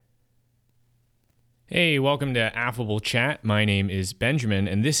Hey, welcome to Affable Chat. My name is Benjamin,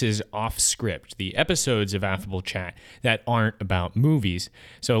 and this is Off Script, the episodes of Affable Chat that aren't about movies.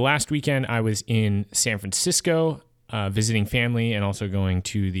 So last weekend, I was in San Francisco visiting family and also going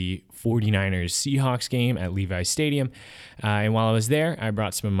to the 49ers Seahawks game at Levi's Stadium. And while I was there, I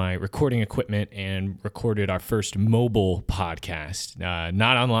brought some of my recording equipment and recorded our first mobile podcast.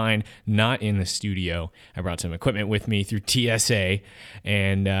 Not online, not in the studio. I brought some equipment with me through TSA,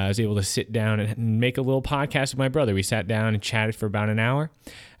 and I was able to sit down and make a little podcast with my brother. We sat down and chatted for about an hour,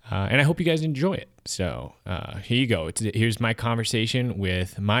 and I hope you guys enjoy it. So here you go. Here's my conversation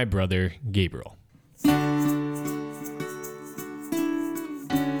with my brother, Gabriel.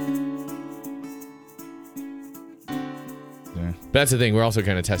 But that's the thing. We're also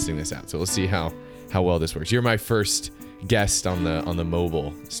kind of testing this out, so we'll see how well this works. You're my first guest on the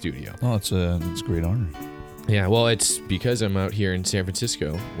mobile studio. Oh, it's a great honor. Yeah, well, it's because I'm out here in San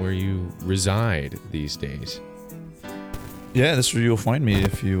Francisco, where you reside these days. Yeah, this is where you'll find me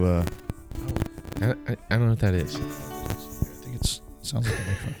if you. I don't know what that is. I think it sounds like a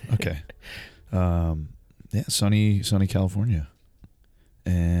microphone. Okay. Yeah, sunny California,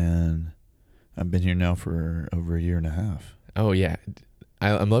 and I've been here now for over a year and a half. Oh yeah,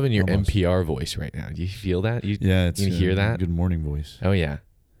 I'm loving your Almost. NPR voice right now. Do you feel that? You It's can hear that? Good morning voice. Oh yeah,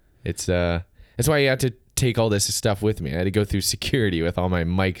 it's that's why you have to take all this stuff with me. I had to go through security with all my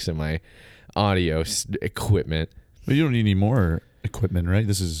mics and my audio equipment. But you don't need any more equipment, right?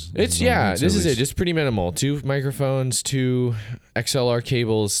 This is This is it. Just pretty minimal. 2 microphones, 2 XLR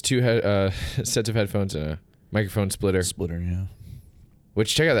cables, 2 sets of headphones, and a microphone splitter. Yeah.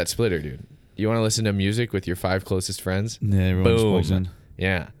 Which, check out that splitter, dude. You want to listen to music with your 5 closest friends? Yeah, everyone just plugs in.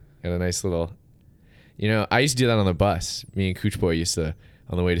 Yeah. Got a nice little... I used to do that on the bus. Me and Cooch Boy used to,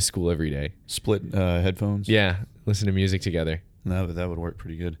 on the way to school every day. Split headphones. Yeah. Listen to music together. No, but that would work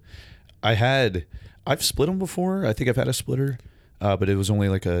pretty good. I've split them before. I think I've had a splitter, but it was only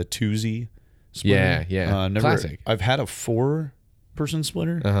like a 2Z splitter. Yeah. Classic. I've had a 4-person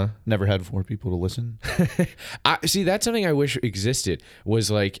splitter. Uh-huh. Never had 4 people to listen. See, that's something I wish existed,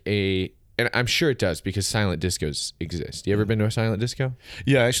 was like and I'm sure it does because silent discos exist. You ever been to a silent disco?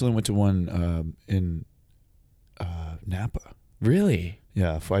 Yeah, I actually went to one in Napa. Really?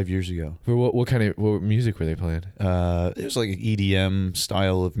 Yeah, 5 years ago. For what music were they playing? It was like an EDM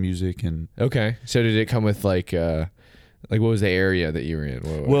style of music, and Okay. So did it come with like what was the area that you were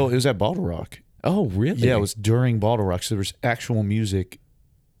in? well, it was at Bottle Rock. Oh, really? Yeah, it was during Bottle Rock, so there was actual music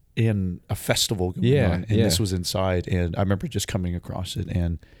in a festival going on, and this was inside. And I remember just coming across it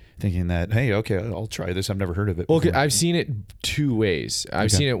and thinking that, hey, okay, I'll try this. I've never heard of it. Well, before. I've seen it 2 ways.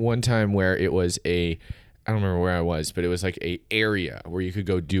 I've seen it one time where it was I don't remember where I was, but it was like a area where you could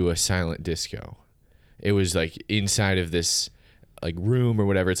go do a silent disco. It was like inside of this like room or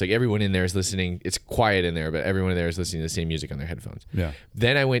whatever. It's like everyone in there is listening. It's quiet in there, but everyone in there is listening to the same music on their headphones. Yeah.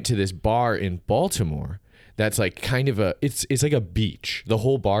 Then I went to this bar in Baltimore that's like kind of it's like a beach. The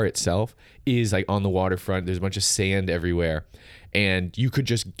whole bar itself is like on the waterfront. There's a bunch of sand everywhere, and you could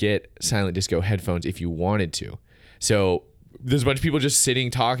just get silent disco headphones if you wanted to. So there's a bunch of people just sitting,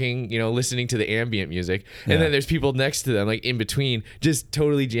 talking, listening to the ambient music. And then there's people next to them, like in between, just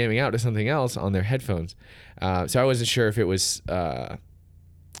totally jamming out to something else on their headphones. So I wasn't sure if it was,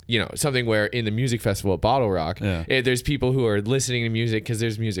 something where in the music festival at Bottle Rock, there's people who are listening to music because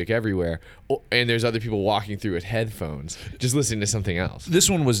there's music everywhere. And there's other people walking through with headphones, just listening to something else.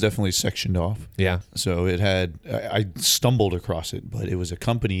 This one was definitely sectioned off. Yeah. So it had, I stumbled across it, but it was a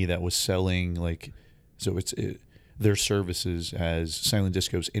company that was selling their services as silent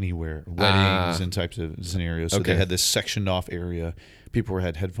discos anywhere, weddings and types of scenarios. So they had this sectioned off area. People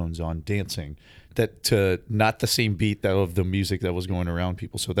had headphones on, dancing. That to not the same beat of the music that was going around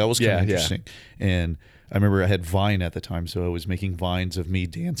people. So that was kind of interesting. And I remember I had Vine at the time, so I was making Vines of me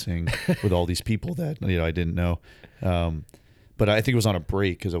dancing with all these people that I didn't know. But I think it was on a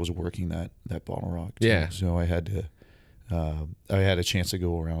break because I was working that Bottle Rock too. Yeah. So I had to. I had a chance to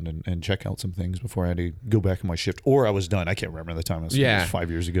go around and check out some things before I had to go back on my shift, or I was done. I can't remember the time. It was 5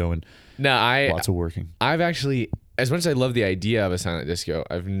 years ago, and lots of working. I've actually, as much as I love the idea of a silent disco,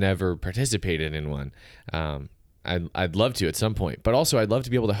 I've never participated in one. I'd love to at some point, but also I'd love to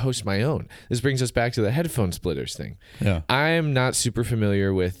be able to host my own. This brings us back to the headphone splitters thing. Yeah, I am not super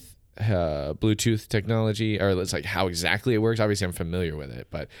familiar with Bluetooth technology, or it's like how exactly it works. Obviously I'm familiar with it,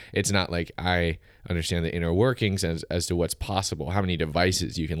 but it's not like I understand the inner workings as to what's possible, how many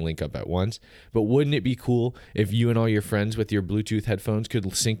devices you can link up at once. But wouldn't it be cool if you and all your friends with your Bluetooth headphones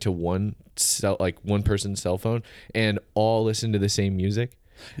could sync to one person's cell phone and all listen to the same music?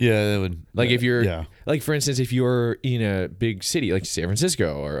 Yeah, that would Like if you're yeah. like, for instance, if you're in a big city like San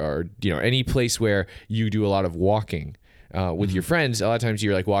Francisco or any place where you do a lot of walking with your friends, a lot of times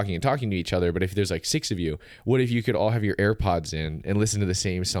you're like walking and talking to each other. But if there's like 6 of you, what if you could all have your AirPods in and listen to the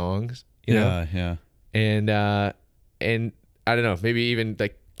same songs? You know? Yeah. And I don't know, maybe even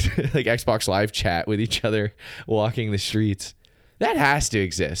like like Xbox Live chat with each other walking the streets. That has to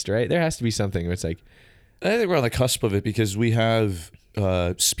exist, right? There has to be something where it's like, I think we're on the cusp of it because we have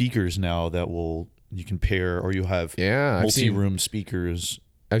speakers now that you can pair, or you have multi-room speakers.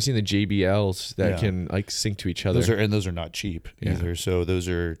 I've seen the JBLs that can like sync to each other. Those are not cheap either. So those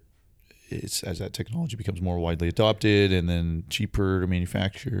are, it's as that technology becomes more widely adopted and then cheaper to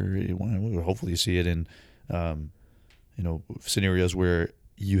manufacture. Hopefully you see it in scenarios where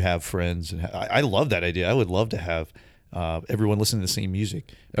you have friends, and I love that idea. I would love to have everyone listen to the same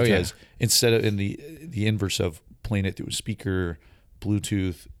music, because instead of in the inverse of playing it through a speaker,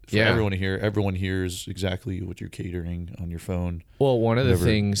 Bluetooth for everyone to hear, everyone hears exactly what you're catering on your phone. Well, one of the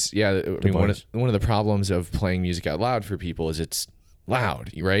things, one of the problems of playing music out loud for people is it's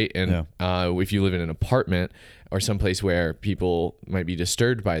loud, right? And if you live in an apartment or someplace where people might be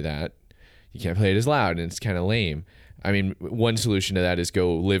disturbed by that, you can't play it as loud, and it's kind of lame. I mean, one solution to that is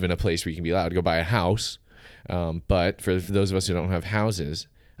go live in a place where you can be loud. Go buy a house. But for those of us who don't have houses,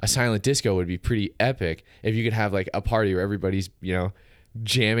 a silent disco would be pretty epic if you could have like a party where everybody's,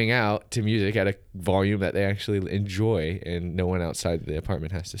 jamming out to music at a volume that they actually enjoy, and no one outside the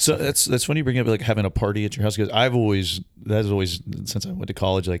apartment has to. So that's when you bring up like having a party at your house, because that's always since I went to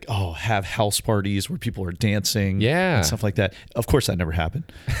college, like, have house parties where people are dancing, and stuff like that. Of course, that never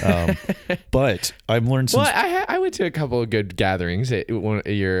happened. But I've learned. Well, I went to a couple of good gatherings at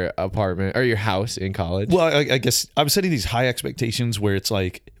your apartment or your house in college. Well, I guess I'm setting these high expectations where it's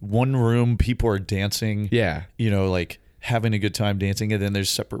like one room, people are dancing. Yeah, like having a good time dancing, and then there's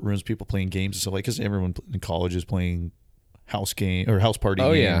separate rooms, people playing games and stuff, like, because everyone in college is playing house party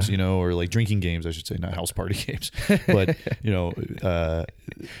games, or like drinking games, I should say, not house party games. But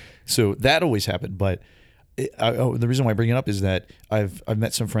so that always happened. But the reason why I bring it up is that I've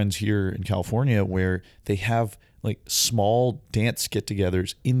met some friends here in California where they have like small dance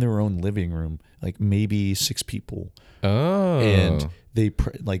get-togethers in their own living room, like maybe 6 people. And they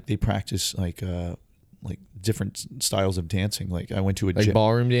practice like different styles of dancing. Like I went to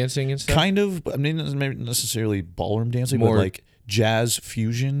ballroom dancing and stuff. Kind of. I mean, not necessarily ballroom dancing, but like jazz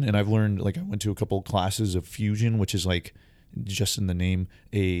fusion. And I've learned, like, I went to a couple of classes of fusion, which is like just in the name,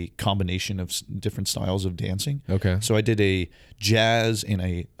 a combination of different styles of dancing. Okay. So I did a jazz and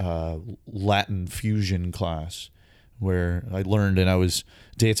a Latin fusion class where I learned, and I was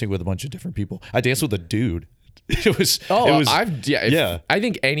dancing with a bunch of different people. I danced with a dude. I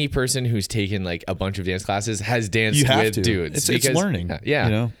think any person who's taken like a bunch of dance classes has danced with dudes. It's learning.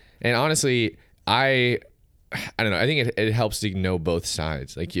 Yeah. And honestly, I don't know. I think it helps to know both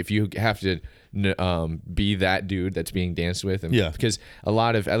sides. Like if you have to be that dude that's being danced with, because a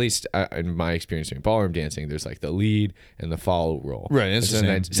lot of, at least in my experience doing ballroom dancing, there's like the lead and the follow role. Right.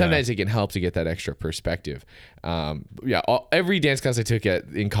 Sometimes it can help to get that extra perspective. Every dance class I took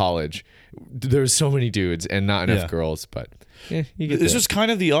in college, there was so many dudes and not enough girls, but you get this was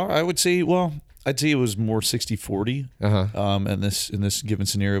kind of I would say, I'd say it was more 60-40 in this given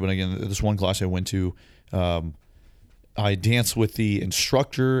scenario. But again, this one class I went to, I danced with the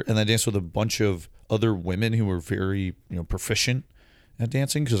instructor, and I danced with a bunch of other women who were very, proficient at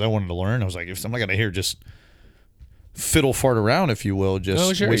dancing, because I wanted to learn. I was like, if I'm not going to hear just fiddle fart around, if you will,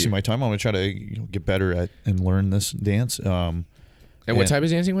 wasting my time, I'm going to try to get better at and learn this dance. And what type of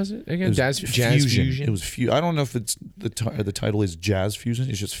dancing was it again? Jazz fusion. It was I don't know if it's the title is jazz fusion.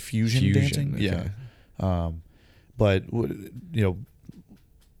 It's just fusion dancing. Okay. Yeah. But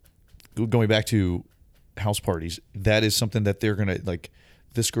going back to house parties, that is something that they're gonna, like,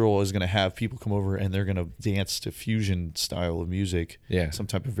 this girl is gonna have people come over and they're gonna dance to fusion style of music, some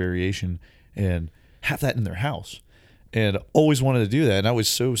type of variation, and have that in their house. And always wanted to do that, and I was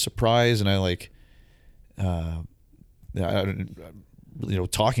so surprised, and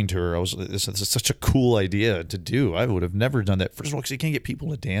talking to her, I was, this is such a cool idea to do. I would have never done that. First of all, because you can't get people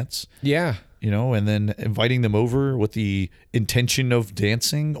to dance. Yeah. And then inviting them over with the intention of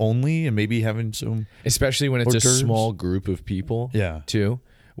dancing only, and maybe having some, especially when it's a small group of people. Yeah. Too,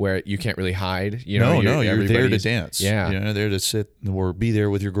 where you can't really hide. You're there to dance. Yeah. You're there to sit or be there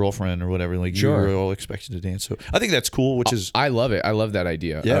with your girlfriend or whatever. Like, you're all expected to dance. So I think that's cool. I love it. I love that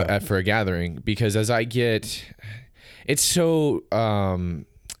idea. For a gathering, because as I get, it's so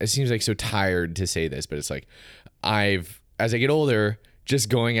it seems like so tired to say this, but it's like as I get older, just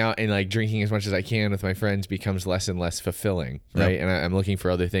going out and like drinking as much as I can with my friends becomes less and less fulfilling, right? Yep. And I'm looking for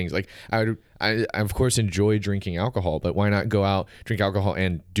other things. Like I of course enjoy drinking alcohol, but why not go out, drink alcohol,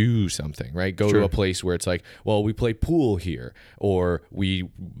 and do something, right? Go to a place where it's like, well, we play pool here, or we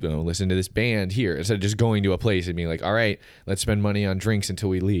listen to this band here, instead of just going to a place and being like, all right, let's spend money on drinks until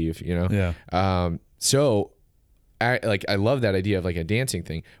we leave, Yeah. So I love that idea of like a dancing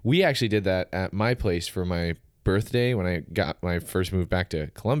thing. We actually did that at my place for my birthday when I first moved back to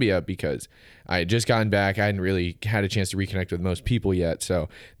Columbia, because I had just gotten back. I hadn't really had a chance to reconnect with most people yet. So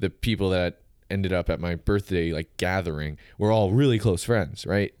the people that ended up at my birthday like gathering were all really close friends,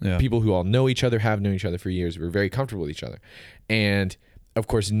 right? Yeah. People who all know each other, have known each other for years. We're very comfortable with each other. And of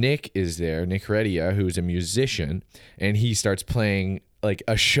course, Nick is there, Nick Heredia, who's a musician, and he starts playing like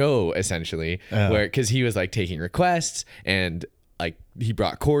a show essentially, where because he was like taking requests, and like he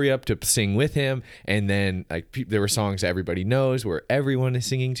brought Corey up to sing with him, and then like there were songs that everybody knows where everyone is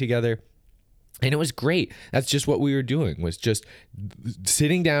singing together. And it was great. That's just what we were doing, was just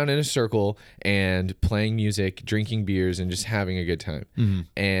sitting down in a circle and playing music, drinking beers, and just having a good time. Mm-hmm.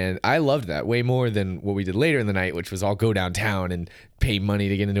 And I loved that way more than what we did later in the night, which was all go downtown and pay money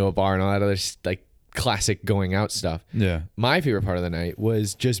to get into a bar and all that other like classic going out stuff. Yeah. My favorite part of the night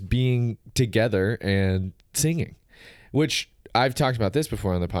was just being together and singing, which I've talked about this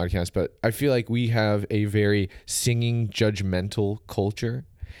before on the podcast, but I feel like we have a very singing judgmental culture,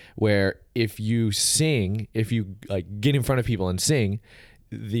 where if you sing, if you like get in front of people and sing,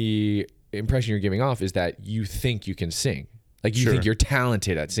 the impression you're giving off is that you think you can sing. Like you think you're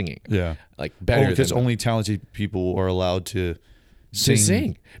talented at singing. Yeah. Like better because than only talented people are allowed to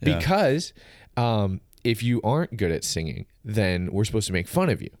sing. Yeah. Because if you aren't good at singing, then we're supposed to make fun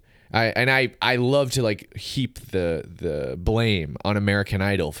of you. I love to like heap the blame on American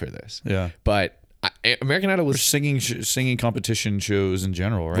Idol for this. Yeah. But American Idol was singing competition shows in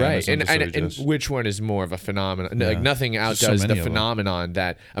general, right? Right. And which one is more of a phenomenon? Yeah. Like nothing outdoes the phenomenon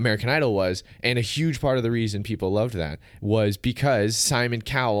that American Idol was. And a huge part of the reason people loved that was because Simon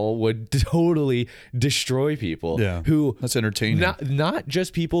Cowell would totally destroy people. Yeah. Who that's entertaining. Not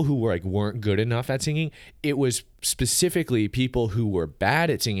just people who were like weren't good enough at singing. It was specifically people who were bad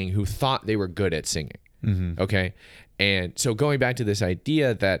at singing who thought they were good at singing. Mm-hmm. Okay. And so going back to this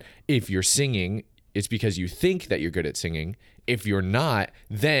idea that if you're singing, it's because you think that you're good at singing. If you're not,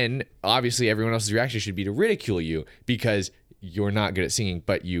 then obviously everyone else's reaction should be to ridicule you because you're not good at singing,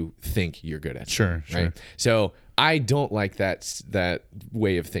 but you think you're good at it. Sure. Right? So I don't like that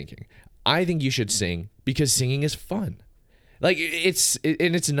way of thinking. I think you should sing because singing is fun. Like it's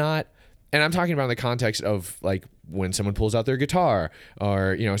not, and I'm talking about in the context of like when someone pulls out their guitar,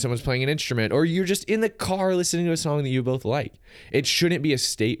 or someone's playing an instrument, or you're just in the car listening to a song that you both like. It shouldn't be a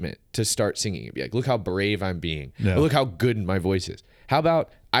statement to start singing. It'd be like, look how brave I'm being. Yeah. Or look how good my voice is. How about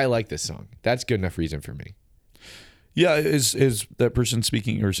I like this song? That's good enough reason for me. Yeah, is that person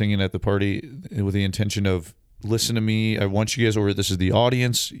speaking or singing at the party with the intention of, listen to me, I want you guys, or this is the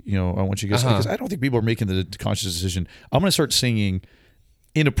audience, I want you guys, because I don't think people are making the conscious decision, I'm going to start singing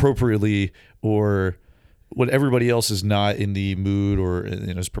inappropriately, or when everybody else is not in the mood or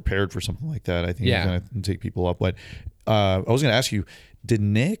is prepared for something like that. I think it's going to take people up. But I was going to ask you, did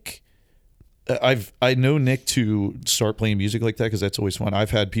Nick? I know Nick to start playing music like that because that's always fun.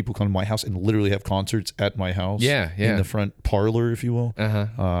 I've had people come to my house and literally have concerts at my house. In the front parlor, if you will.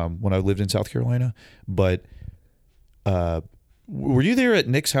 When I lived in South Carolina, but. Were you there at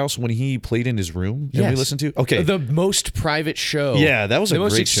Nick's house when he played in his room that we listened to? Okay. The most private show. Yeah, that was the a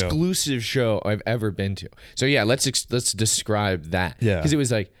most great show. exclusive show I've ever been to. So yeah, let's describe that. Yeah. Because it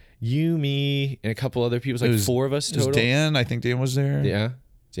was like you, me, and a couple other people. It was like four of us total. It was Dan. I think Dan was there. Yeah.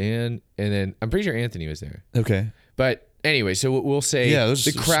 Dan. And then I'm pretty sure Anthony was there. Okay. But anyway, so we'll say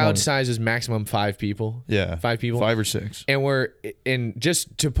the crowd size is maximum 5 people. Yeah. 5 people. 5 or 6. And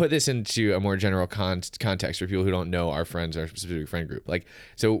just to put this into a more general context for people who don't know our friends, our specific friend group. Like,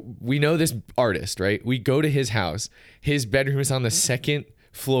 so we know this artist, right? We go to his house. His bedroom is on the second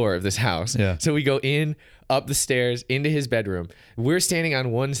floor of this house. Yeah. So we go up the stairs into his bedroom. We're standing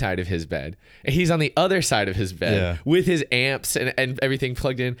on one side of his bed, and he's on the other side of his bed with his amps and everything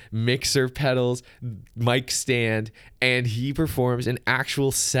plugged in, mixer pedals, mic stand, and he performs an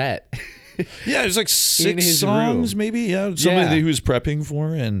actual set. Yeah, there's like 6 songs, maybe. Yeah, somebody who's prepping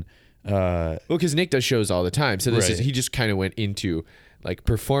for, and well, because Nick does shows all the time, so he just kind of went into like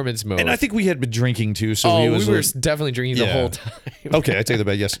performance mode. And I think we had been drinking too, so we were definitely drinking the whole time. Okay, I take that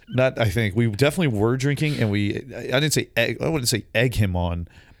back. Yes, I think we definitely were drinking, and I wouldn't say egg him on,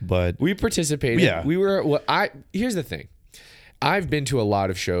 but we participated. Yeah, we were. Here's the thing. I've been to a lot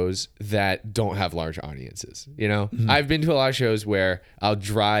of shows that don't have large audiences. I've been to a lot of shows where I'll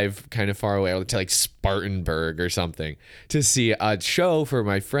drive kind of far away to like Spartanburg or something to see a show for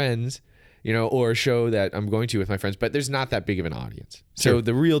my friends, or a show that I'm going to with my friends, but there's not that big of an audience. So Sure.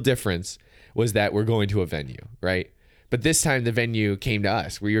 the real difference was that we're going to a venue, right? But this time the venue came to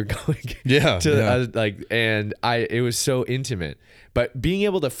us. We were going and it was so intimate. But being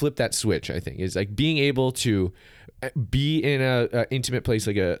able to flip that switch, I think, is like being able to be in a intimate place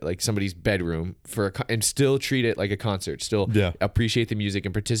like somebody's bedroom and still treat it like a concert, still appreciate the music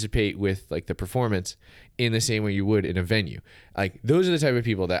and participate with like the performance in the same way you would in a venue. Like those are the type of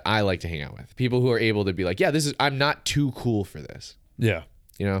people that I like to hang out with. People who are able to be like, yeah, I'm not too cool for this. Yeah.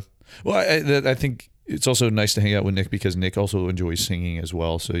 Well, I think it's also nice to hang out with Nick because Nick also enjoys singing as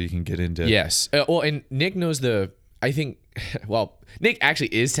well, so you can get into. Yes. And Nick knows Nick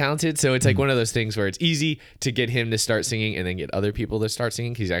actually is talented, so it's like one of those things where it's easy to get him to start singing and then get other people to start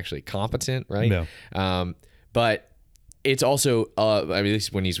singing. He's actually competent, right? Yeah. But it's also, at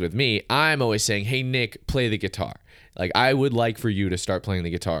least when he's with me, I'm always saying, hey, Nick, play the guitar. Like, I would like for you to start playing the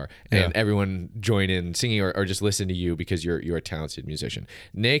guitar and everyone join in singing or just listen to you because you're a talented musician.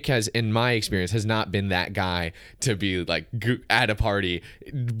 Nick has, in my experience, has not been that guy to be like at a party,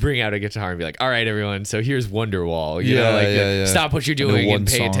 bring out a guitar and be like, all right, everyone, so here's Wonderwall. Stop what you're doing and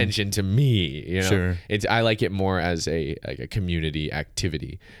pay attention to me. Sure. I like it more as a community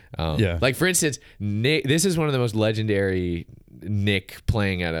activity. Like, for instance, Nick, this is one of the most legendary Nick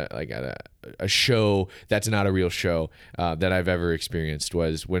playing at a show that's not a real show that I've ever experienced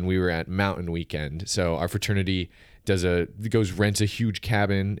was when we were at Mountain Weekend. So our fraternity rents a huge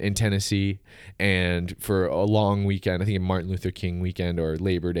cabin in Tennessee, and for a long weekend, I think Martin Luther King weekend or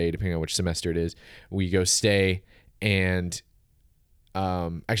Labor Day, depending on which semester it is, we go stay. And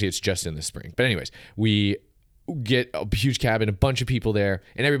actually it's just in the spring, but anyways, we get a huge cabin, a bunch of people there,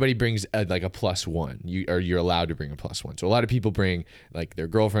 and everybody brings a +1. You're allowed to bring a +1. So a lot of people bring like their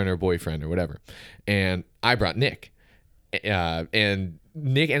girlfriend or boyfriend or whatever. And I brought Nick, and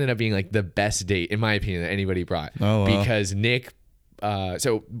Nick ended up being like the best date in my opinion that anybody brought. Oh, wow. Because Nick,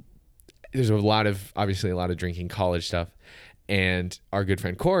 so there's obviously a lot of drinking, college stuff, and our good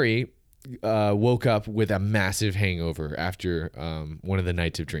friend Corey woke up with a massive hangover after one of the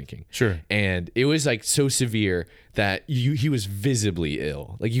nights of drinking. Sure. And it was like so severe that he was visibly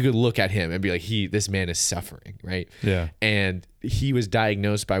ill. Like you could look at him and be like, this man is suffering, right? Yeah. And he was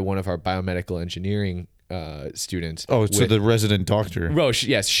diagnosed by one of our biomedical engineering students. Oh, so the resident doctor.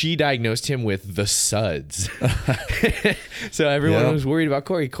 Yes, she diagnosed him with the SUDS. So everyone was worried about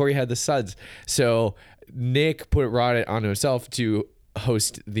Corey. Corey had the SUDS. So Nick brought it on himself to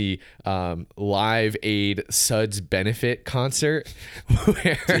host the Live Aid Suds benefit concert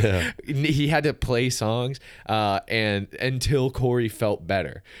where he had to play songs and until Corey felt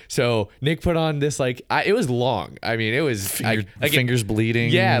better. So Nick put on this it was long. I mean, it was fingers bleeding.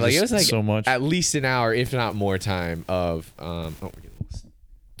 Yeah, like it was like so much. At least an hour, if not more time of we're getting a little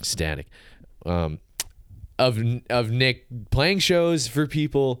static. Of Nick playing shows for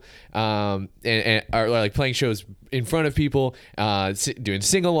people, and or like playing shows in front of people, doing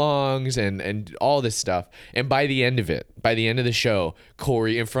sing-alongs and all this stuff. And by the end of the show,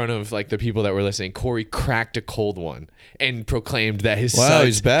 Corey, in front of like the people that were listening, Corey cracked a cold one and proclaimed that his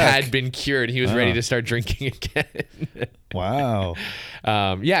SUDS had been cured. He was ready to start drinking again. Wow.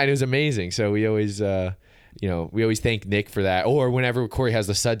 And it was amazing. So we always thank Nick for that. Or whenever Corey has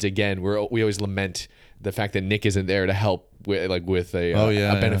the SUDS again, we always lament the fact that Nick isn't there to help with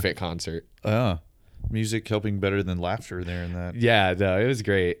a benefit concert. Music helping better than laughter there in that. Yeah, no, it was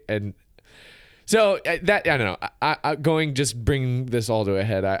great. And so that, I don't know, just bring this all to a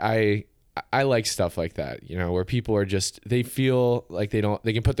head. I like stuff like that, where people are they feel like they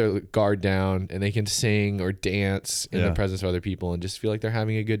can put their guard down and they can sing or dance in the presence of other people and just feel like they're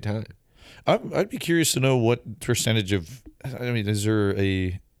having a good time. I'd be curious to know what percentage of, is there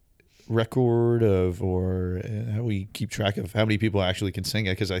a record of, or how we keep track of how many people actually can sing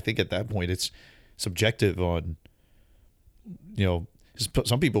it? Because I think at that point it's subjective on,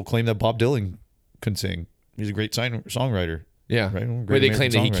 some people claim that Bob Dylan can sing. He's a great songwriter. Yeah. Right. Where they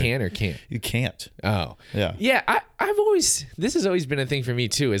claim that he can or can't. You can't. Oh. Yeah. Yeah. This has always been a thing for me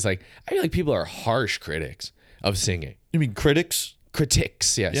too, is like, I feel like people are harsh critics of singing. You mean critics?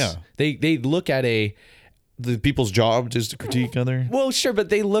 Critics, yes. Yeah. They look at the people's job is to critique other. Well, sure, but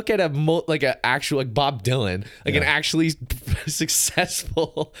they look at actual Bob Dylan, an actually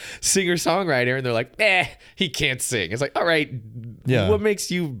successful singer-songwriter, and they're like, he can't sing. It's like, all right, what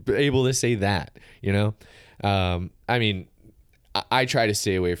makes you able to say that? I mean, I try to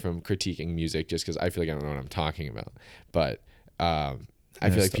stay away from critiquing music just because I feel like I don't know what I'm talking about. But I feel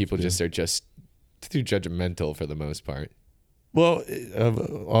like stuff people to do. are just too judgmental for the most part. Well,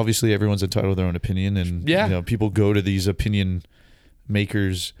 obviously everyone's entitled to their own opinion, and Yeah. people go to these opinion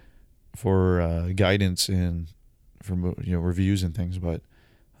makers for guidance and for reviews and things. But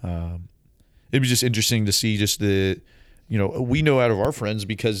it was just interesting to see just we know out of our friends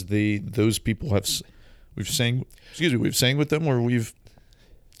because those people we've sang with them or we've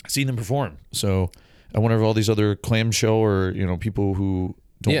seen them perform. So I wonder if all these other clamshell or people who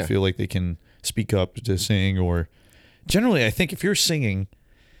don't feel like they can speak up to sing, or generally I think if you're singing,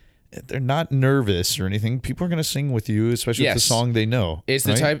 they're not nervous or anything. People are going to sing with you, especially if it's a song they know. It's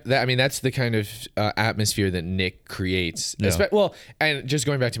the type that, that's the kind of atmosphere that Nick creates. Yeah. Well, and just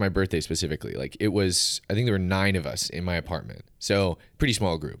going back to my birthday specifically, like I think there were 9 of us in my apartment. So pretty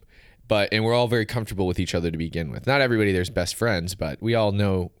small group, and we're all very comfortable with each other to begin with. Not everybody there's best friends, but we all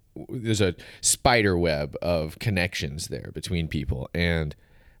know there's a spider web of connections there between people. And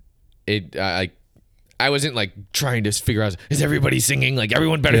I wasn't like trying to figure out, is everybody singing? Like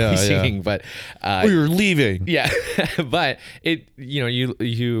everyone better be singing, but we're leaving. Yeah, but you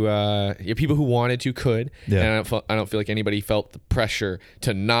people who wanted to could, and I don't feel like anybody felt the pressure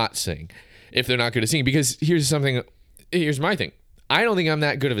to not sing if they're not good at singing. Because here's my thing. I don't think I'm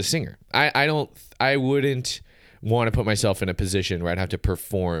that good of a singer. I wouldn't want to put myself in a position where I'd have to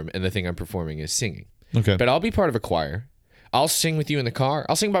perform, and the thing I'm performing is singing. Okay, but I'll be part of a choir. I'll sing with you in the car.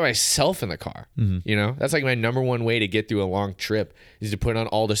 I'll sing by myself in the car. Mm-hmm. That's like my number one way to get through a long trip is to put on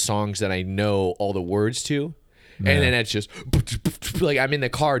all the songs that I know all the words to. Yeah. And then it's just like I'm in the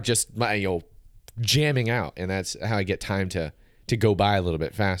car just jamming out. And that's how I get time to go by a little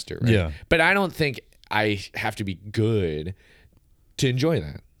bit faster. Right? Yeah. But I don't think I have to be good to enjoy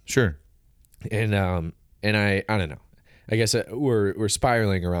that. Sure. And I don't know. I guess we're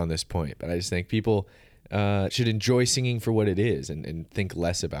spiraling around this point, but I just think people should enjoy singing for what it is and think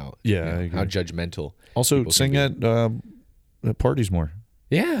less about how judgmental. Also, sing at parties more.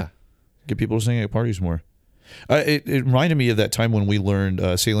 Yeah. Get people to sing at parties more. It reminded me of that time when we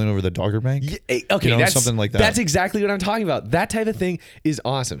learned Sailing Over the Dogger Bank. Yeah, okay, that's something like that. That's exactly what I'm talking about. That type of thing is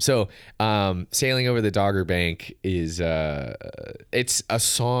awesome. So, Sailing Over the Dogger Bank is it's a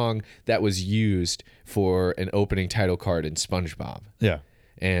song that was used for an opening title card in SpongeBob. Yeah.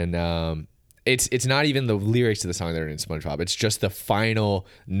 And it's not even the lyrics of the song that are in SpongeBob. It's just the final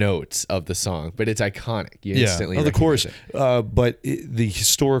notes of the song, but it's iconic. You instantly the chorus. it. But the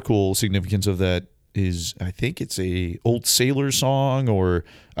historical significance of that is, I think it's a old sailor song or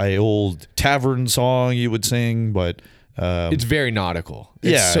a old tavern song you would sing, but it's very nautical.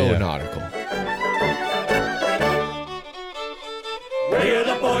 It's nautical. We're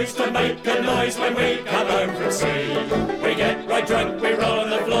the boys to make a noise when we come home from sea. We get right drunk, we roll on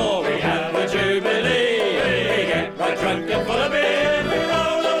the floor, we have a jubilee. We get right drunk and full of beer, we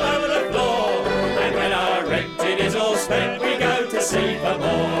roll all over the floor. And when our rented is all spent, we go to sea for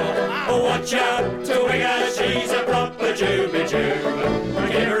more. Oh, watch out to wing her, she's a proper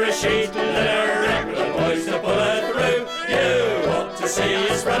Juby-Jew. Give her a sheet, let her wreck the boys to pull her through. You ought to see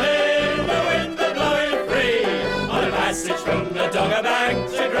us running, the wind a blowing free, on a passage from the Dogger Bank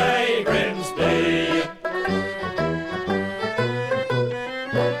to Grey Grimsby.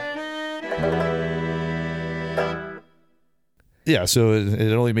 Yeah, so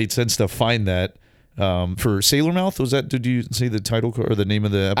it only made sense to find that. For Sailor Mouth, was that? Did you say the title or the name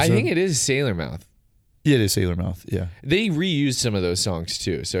of the episode? I think it is Sailor Mouth. Yeah, it is Sailor Mouth. Yeah, they reused some of those songs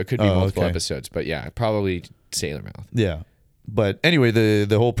too, so it could be multiple episodes. But yeah, probably Sailor Mouth. Yeah, but anyway,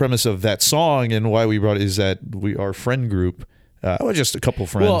 the whole premise of that song and why we brought it is that our friend group. Just a couple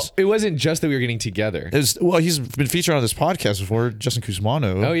friends. Well, it wasn't just that we were getting together. He's been featured on this podcast before, Justin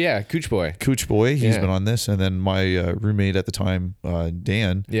Kuzmano. Oh, yeah, Cooch Boy. He's been on this. And then my roommate at the time,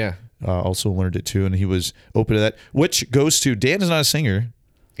 Dan, also learned it too. And he was open to that, which goes to, Dan is not a singer.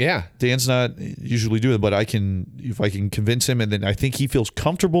 Yeah. Dan's not usually doing it, but if I can convince him, and then I think he feels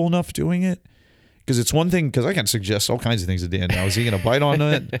comfortable enough doing it. Because it's one thing, because I can suggest all kinds of things to Dan now. Is he going to bite on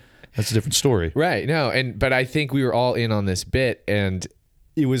it? That's a different story. Right. No, but I think we were all in on this bit, and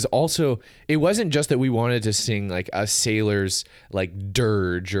it wasn't just that we wanted to sing like a sailor's like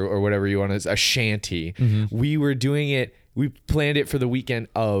dirge or whatever you want to, a shanty. Mm-hmm. We planned it for the weekend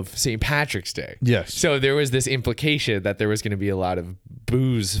of St. Patrick's Day. Yes. So there was this implication that there was going to be a lot of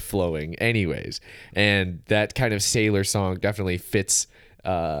booze flowing anyways. And that kind of sailor song definitely fits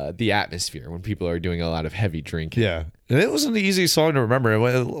the atmosphere when people are doing a lot of heavy drinking. Yeah. And it wasn't the easiest song to remember.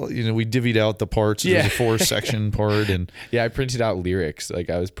 We divvied out the parts. There was a 4-section part. And yeah, I printed out lyrics. Like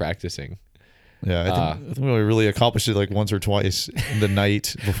I was practicing. Yeah, I think we really accomplished it like once or twice the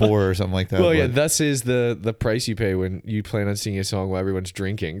night before or something like that. Well, yeah, but- thus is the price you pay when you plan on singing a song while everyone's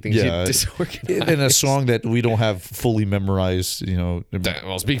drinking. Things Yeah. get disorganized. in a song that we don't have fully memorized,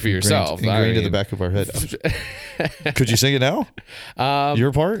 Well, speak for yourself. ingrained I in the mean- back of our head. Could you sing it now?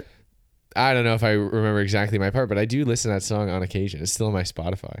 Your part? I don't know if I remember exactly my part, but I do listen to that song on occasion. It's still on my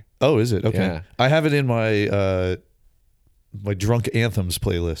Spotify. Oh, is it? Okay. Yeah. I have it in my my drunk anthems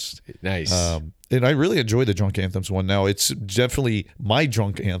playlist. Nice. And I really enjoy the drunk anthems one. Now it's definitely my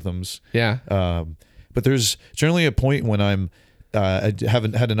drunk anthems. yeah. But there's generally a point when I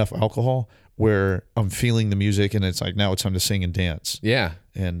haven't had enough alcohol where I'm feeling the music and it's like now it's time to sing and dance. Yeah.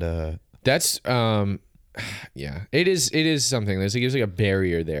 And That's yeah. It is something. There's like a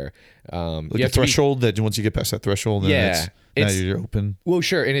barrier there. like You a have to be- threshold that once you get past that threshold, then Yeah. now It's- you're open. Well,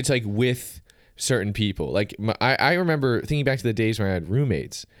 sure, and it's like with certain people. Like I remember thinking back to the days when I had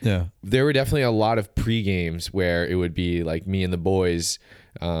roommates. Yeah. There were definitely a lot of pre-games where it would be like me and the boys,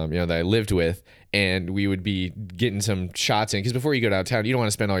 that I lived with, and we would be getting some shots in. Because before you go downtown, you don't want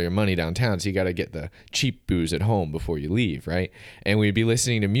to spend all your money downtown, so you got to get the cheap booze at home before you leave, right? And we'd be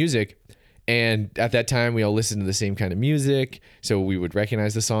listening to music. And at that time, we all listened to the same kind of music, so we would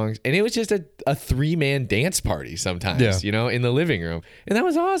recognize the songs. And it was just a 3-man dance party sometimes, Yeah. in the living room. And that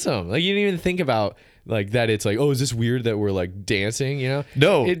was awesome. Like, you didn't even think about like that. It's like, oh, is this weird that we're like dancing,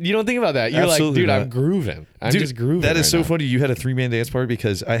 No. You don't think about that. You're Absolutely like, dude, not. I'm grooving. I'm Dude, just grooving. That is right so now. funny. You had a 3-man dance party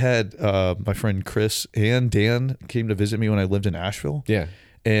because I had my friend Chris and Dan came to visit me when I lived in Asheville. Yeah.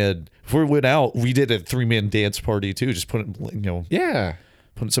 And before we went out, we did a 3-man dance party too. Just putting Yeah.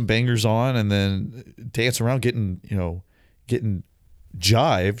 putting some bangers on and then dance around, getting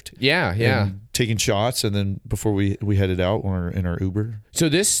jived. Yeah. Yeah. And taking shots, and then before we headed out in our Uber. So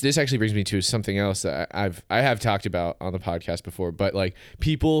this actually brings me to something else that I have talked about on the podcast before, but like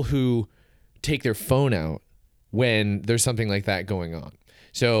people who take their phone out when there's something like that going on.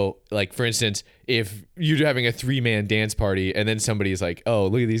 So like, for instance, if you're having a 3-man dance party and then somebody's like, oh,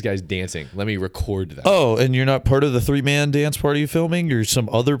 look at these guys dancing, let me record them. Oh, and you're not part of the 3-man dance party filming? You're some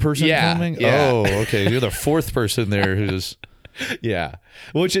other person Yeah, filming? yeah. Oh, okay. You're the 4th person there who's... Yeah.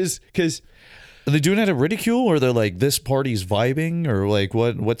 Which is because Are they doing it at ridicule, or they're like, this party's vibing, or like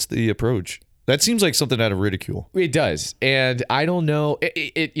what's the approach? That seems like something out of ridicule. it does. And I don't know.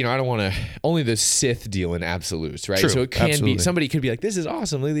 I don't want to. Only the Sith deal in absolutes, right? True, So it can absolutely. be. Somebody could be like, this is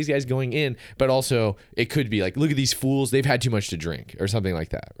awesome. Look at these guys going in. But also, it could be like, look at these fools. They've had too much to drink or something like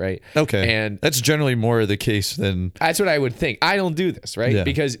that, right? Okay. And that's generally more the case than... that's what I would think. I don't do this, right? Yeah.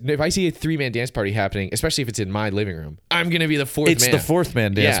 Because if I see a 3-man dance party happening, especially if it's in my living room, I'm going to be the 4th It's man. the 4th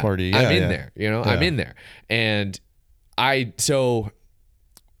man dance party. Yeah, I'm in yeah. there, I'm Yeah. in there. And so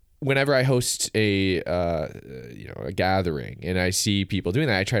whenever I host a gathering and I see people doing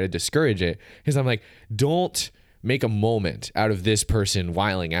that, I try to discourage it because I'm like, don't make a moment out of this person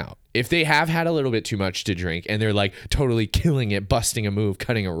wiling out. If they have had a little bit too much to drink and they're like totally killing it, busting a move,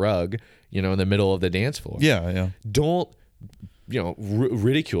 cutting a rug, in the middle of the dance floor. Yeah, yeah. Don't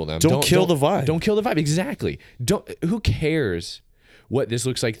ridicule them. Don't kill the vibe. Don't kill the vibe. Exactly. Who cares what this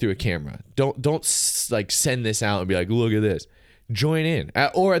looks like through a camera? Don't send this out and be like, look at this. Join in,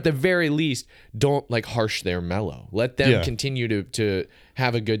 or at the very least, don't like harsh their mellow. Let them Yeah. continue to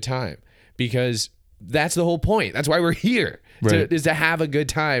have a good time, because that's the whole point. That's why we're here. Right. Is to have a good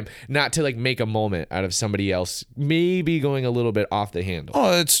time, not to like make a moment out of somebody else maybe going a little bit off the handle.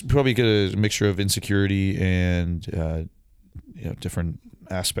 Oh, it's probably a mixture of insecurity and different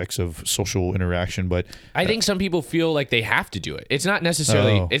aspects of social interaction. But I think some people feel like they have to do it. It's not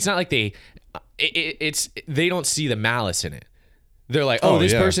necessarily. Oh. It's not like they. It's they don't see the malice in it. They're like, oh, Oh,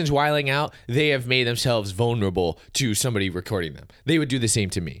 this yeah. person's wiling out. They have made themselves vulnerable to somebody recording them. They would do the same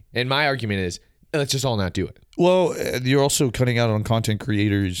to me. And my argument is, let's just all not do it. well, you're also cutting out on content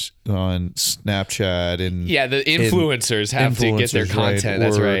creators on Snapchat and Yeah, the influencers have to get their influencers, right? content.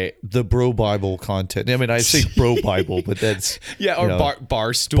 That's Or right. The Bro Bible content. I mean, I say Bro Bible, but that's Yeah, or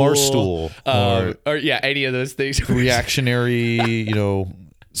Barstool. Barstool, or yeah, any of those things. reactionary,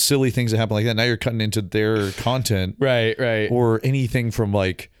 silly things that happen like that. Now you're cutting into their content, Right. or anything from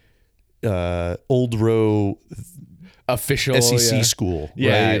like Old Row Official SEC yeah. school,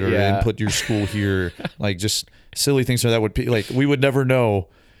 Yeah, right? Or yeah. input your school here, like just silly things that would be like we would never know.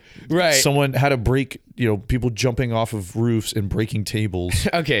 Right. Someone had to break, people jumping off of roofs and breaking tables.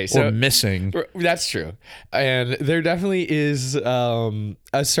 Okay, so or missing. That's true, and there definitely is a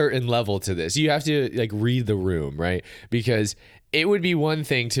certain level to this. You have to like read the room, right? Because it would be one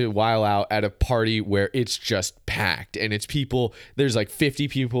thing to while out at a party where it's just packed and it's people. There's like 50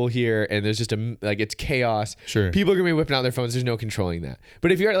 people here, and there's just it's chaos. Sure. People are gonna be whipping out their phones. There's no controlling that.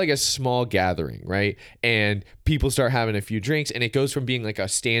 But if you're at like a small gathering, right, and people start having a few drinks, and it goes from being like a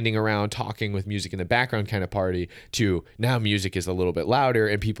standing around talking with music in the background kind of party to now music is a little bit louder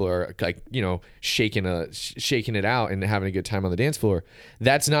and people are like, shaking it out and having a good time on the dance floor.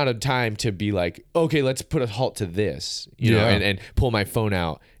 That's not a time to be like, okay, let's put a halt to this, you know, and pull my phone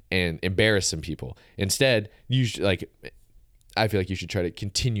out and embarrass some people. Instead, you should, I feel like you should try to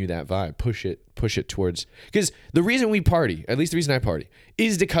continue that vibe, push it towards, because the reason we party, at least the reason I party,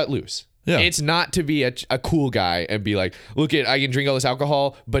 is to cut loose. Yeah. It's not to be a cool guy and be like, look I can drink all this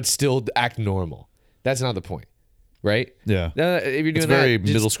alcohol, but still act normal. That's not the point, right? Yeah. If you're doing it's very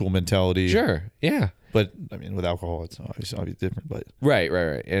middle school mentality. Sure. Yeah. But I mean, with alcohol, it's obviously different. But right.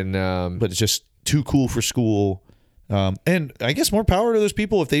 And but it's just too cool for school. And I guess more power to those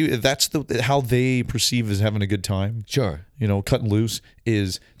people if that's how they perceive as having a good time. Sure. Cutting loose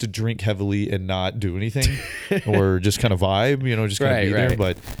is to drink heavily and not do anything, or just kind of vibe. Just kind of be there.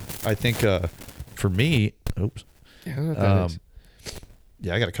 But I think for me, yeah,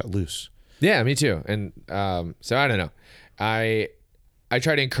 I got to cut loose. Yeah, me too. And so I don't know. I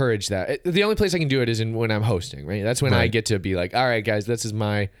try to encourage that. The only place I can do it is when I'm hosting. Right. That's when I get to be like, all right, guys, this is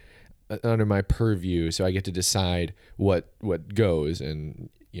under my purview, so I get to decide what goes. And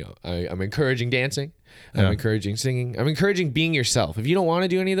I'm encouraging dancing, I'm encouraging singing, I'm encouraging being yourself. If you don't want to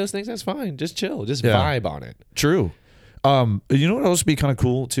do any of those things, that's fine. Just chill, just vibe on it. True. You know what else would be kind of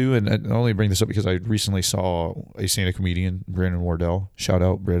cool too, and I only bring this up because I recently saw a stand-up comedian, Brandon Wardell. Shout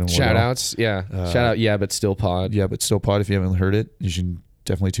out Brandon Wardell. Shout outs, yeah. Shout out, yeah, but still pod. Yeah, but still pod. If you haven't heard it, you should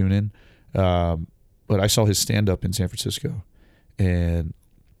definitely tune in. But I saw his stand-up in San Francisco, and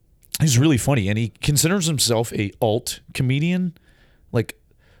he's really funny, and he considers himself a alt comedian, like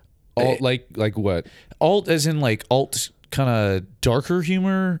what? Alt as in like alt kind of darker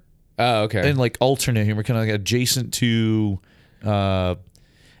humor. Oh, okay. And like alternate humor, kind of like adjacent to. I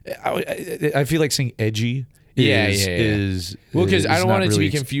feel like saying edgy. Is well, because I don't want it really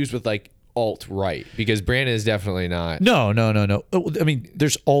to be confused with like alt right, because Brandon is definitely not. No. I mean,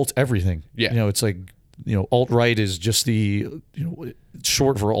 there's alt everything. Yeah. It's like alt right is just the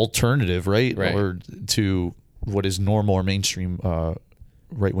short for alternative, right? Or to what is normal or mainstream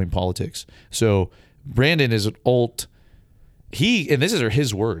right wing politics. So Brandon is an alt. And this is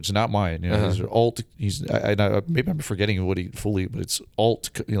his words, not mine. These are alt. He's maybe I'm forgetting what he fully, but it's alt,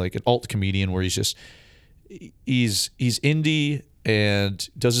 like an alt comedian where he's indie and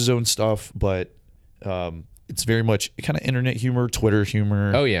does his own stuff, but it's very much kind of internet humor, Twitter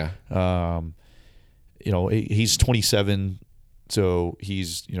humor. Oh yeah. He's 27, so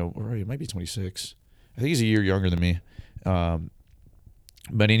he's or he might be 26. I think he's a year younger than me.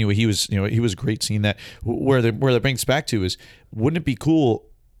 But anyway, he was great seeing that. Where that brings back to is, wouldn't it be cool?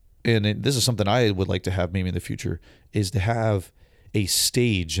 And this is something I would like to have maybe in the future, is to have a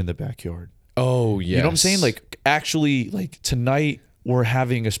stage in the backyard. Oh yeah, you know what I'm saying? Like actually, like tonight we're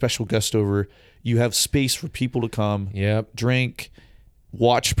having a special guest over. You have space for people to come. Yep. Drink,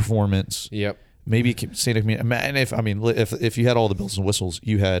 watch performance. Yep. Maybe stand up comedian. And if you had all the bells and whistles,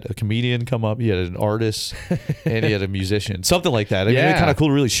 you had a comedian come up, you had an artist, and you had a musician, something like that. I mean, it'd be kind of cool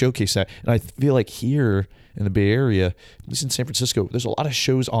to really showcase that. And I feel like here in the Bay Area, at least in San Francisco, there's a lot of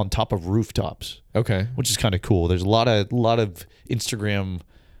shows on top of rooftops. Okay, which is kind of cool. There's a lot of Instagram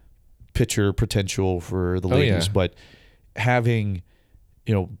picture potential for the ladies, but having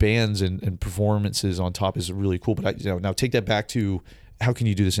bands and performances on top is really cool. But now take that back to, how can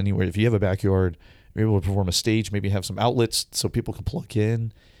you do this anywhere? If you have a backyard, you're able to perform a stage, maybe have some outlets so people can plug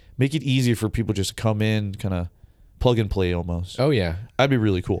in. Make it easier for people just to come in, kind of plug and play almost. Oh, yeah. That'd be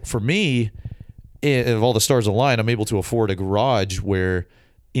really cool. For me, if all the stars align, I'm able to afford a garage where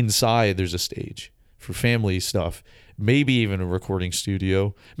inside there's a stage for family stuff. Maybe even a recording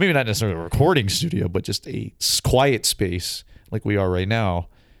studio. Maybe not necessarily a recording studio, but just a quiet space like we are right now.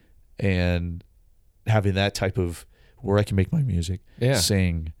 And having that type of, where I can make my music,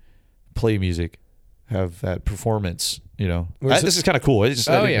 sing, play music, have that performance, this is kind of cool. It's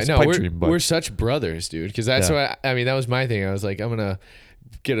just, we're such brothers, dude. Because that's what that was my thing. I was like, I'm gonna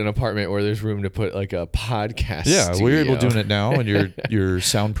get an apartment where there's room to put like a podcast. Yeah, studio. we're able to doing it now, and you're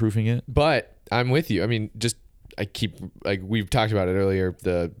soundproofing it. But I'm with you. I mean, I keep, like we've talked about it earlier,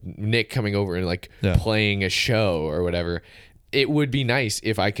 the Nick coming over and playing a show or whatever. It would be nice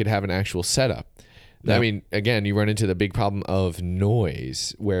if I could have an actual setup. I mean, again, you run into the big problem of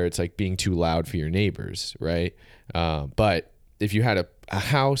noise, where it's like being too loud for your neighbors, right? But if you had a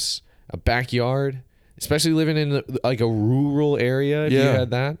house, a backyard, especially living in like a rural area. If you Yeah. had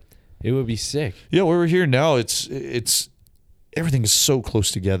that, it would be sick. Yeah, where we're here now, it's everything is so close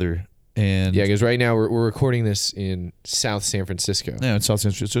together, and Yeah, because right now we're recording this in South San Francisco. yeah, it's South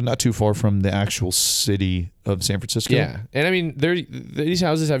San Francisco, so not too far from the actual city of San Francisco. Yeah, and I mean, these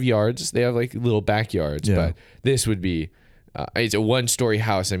houses have yards. They have like little backyards, Yeah. but this would be it's a 1-story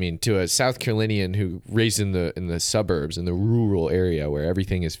house. I mean, to a South Carolinian who raised in the suburbs in the rural area where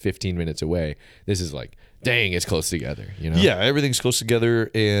everything is 15 minutes away, this is like, dang, it's close together. You know? Yeah, everything's close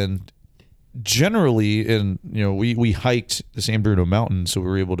together, and generally, and we hiked the San Bruno Mountain, so we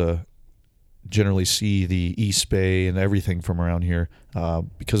were able to generally see the East Bay and everything from around here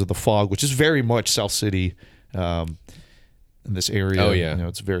because of the fog, which is very much South City in this area. Oh yeah,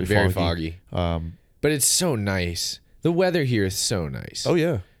 it's very foggy. But it's so nice. The weather here is so nice. Oh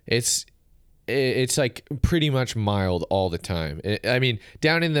yeah. It's like pretty much mild all the time. I mean,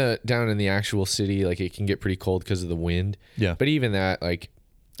 down in the actual city, like it can get pretty cold because of the wind. Yeah. But even that, like,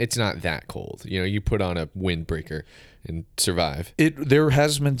 it's not that cold. You put on a windbreaker and survive. There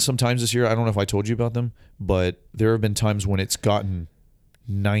has been some times this year, I don't know if I told you about them, but there have been times when it's gotten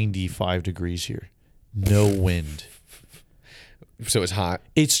 95 degrees here. No wind. So it's hot.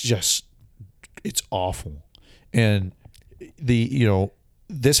 It's awful. And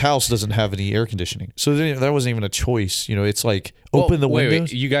this house doesn't have any air conditioning. So that wasn't even a choice. It's like open the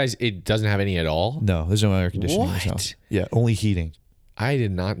windows. Wait, you guys, it doesn't have any at all? No, there's no air conditioning in this What? house. Yeah, only heating. I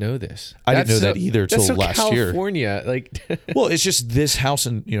did not know this. I didn't know that either till that's so last year. California, like Well, it's just this house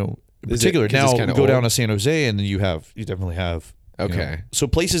in Is it- particular. 'cause it's Now kinda go down old? to San Jose, and then you definitely have. Okay. So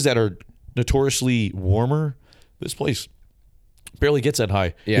places that are notoriously warmer, this place barely gets that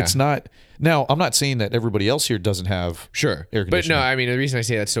high. Yeah. It's not. Now, I'm not saying that everybody else here doesn't have. Sure. Air But conditioning. no, I mean, the reason I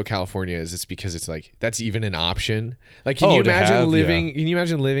say that's so California is it's because it's like that's even an option. Like, can Oh, you to imagine have, living? yeah. Can you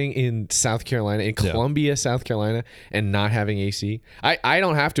imagine living in South Carolina, in Columbia, South Carolina, and not having AC? I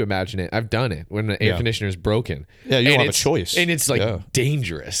don't have to imagine it. I've done it when the air Yeah. conditioner is broken. Yeah, you don't And have a it's- choice. and it's like Yeah.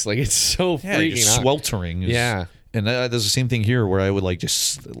 dangerous. Like it's so Yeah, you're freaking hot. sweltering. Yeah. And there's the same thing here where I would like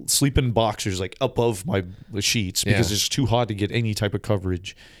just sleep in boxers like above the sheets because Yeah. it's too hot to get any type of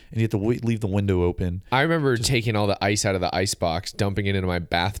coverage, and you have to leave the window open. I remember taking all the ice out of the ice box, dumping it into my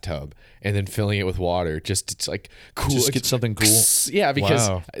bathtub, and then filling it with water. It's like cool. Just get something cool. Yeah, because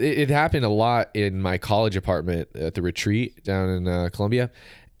Wow. it happened a lot in my college apartment at the retreat down in Columbia.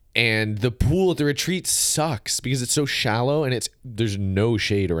 And the pool at the retreat sucks because it's so shallow and there's no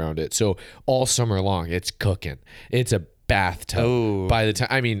shade around it. So all summer long, it's cooking. It's a bathtub. Oh. By the time,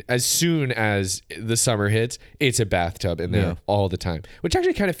 I mean, as soon as the summer hits, it's a bathtub in there Yeah. all the time, which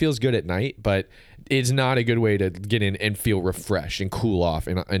actually kind of feels good at night, but it's not a good way to get in and feel refreshed and cool off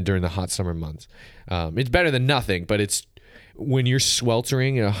and during the hot summer months. It's better than nothing, but it's when you're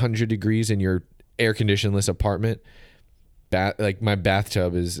sweltering at 100 degrees in your air conditionless apartment. Like my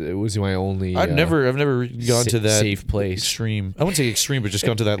bathtub was my only. I've never gone to that safe place. extreme. I wouldn't say extreme, but just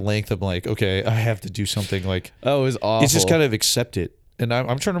gone to that length. I'm like, okay, I have to do something. Like, Oh, it was awful. it's just kind of accept it. And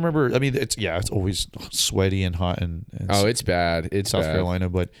I'm trying to remember. I mean, it's always sweaty and hot and Oh, it's bad. It's South bad. Carolina,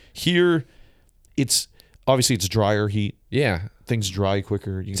 but here, it's obviously it's drier heat. Yeah, Things dry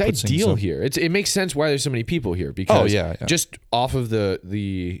quicker. You it's can put things ideal up. here. It makes sense why there's so many people here because Oh, yeah. just off of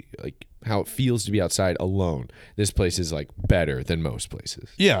the how it feels to be outside alone, this place is like better than most places.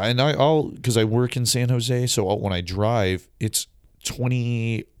 Yeah, and I'll because I work in San Jose, so when I drive, it's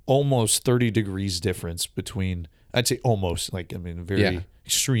 20, almost 30 degrees difference between. I'd say almost like very Yeah.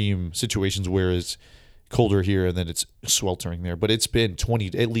 extreme situations where it's colder here and then it's sweltering there. But it's been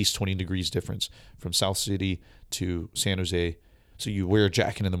at least 20 degrees difference from South City to San Jose. So you wear a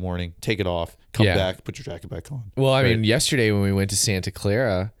jacket in the morning, take it off, come Yeah. back, put your jacket back on. Well, I Right. mean, yesterday when we went to Santa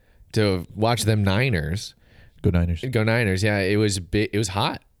Clara to watch them Niners, Go Niners. go Niners. Yeah, it was it was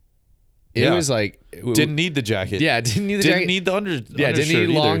hot. It Yeah. was like Didn't need the jacket. Yeah, didn't need the Didn't jacket. need the under. Yeah, didn't undershirt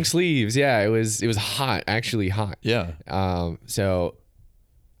need long either. sleeves. Yeah, it was hot, actually hot. Yeah. So,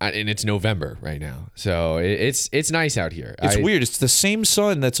 and it's November right now, so it's nice out here. It's weird. It's the same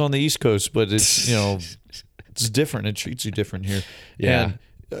sun that's on the East Coast, but it's it's different. It treats you different here. Yeah.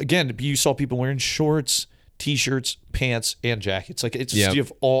 And again, you saw people wearing shorts, t-shirts, pants, and jackets. Like it's Yep. you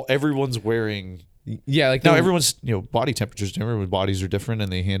have everyone's wearing. Yeah, like Now everyone's body temperatures different. Everyone's bodies are different,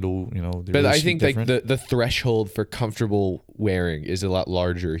 and they handle their But I risk think like different. the threshold for comfortable wearing is a lot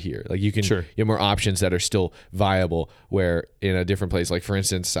larger here. Like you Sure. have more options that are still viable. Where in a different place, like for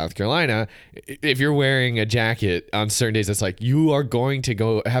instance South Carolina, if you're wearing a jacket on certain days, it's like you are going to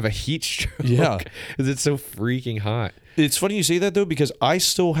go have a heat stroke. Yeah. because it's so freaking hot. It's funny you say that though, because I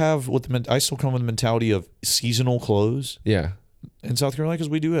still come with the mentality of seasonal clothes. Yeah, in South Carolina because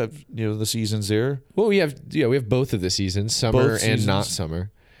we do have the seasons there. Well, we have both of the seasons, summer Both and not seasons.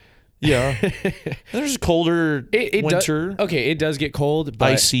 summer. Yeah, there's colder winter, It does get cold,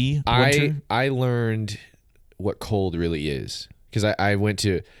 but icy winter. I learned what cold really is because I went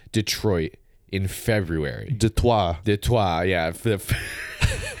to Detroit in February. Detroit. Yeah.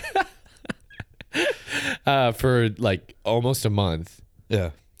 For like almost a month.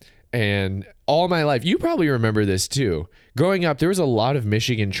 Yeah. And all my life, you probably remember this too. Growing up, there was a lot of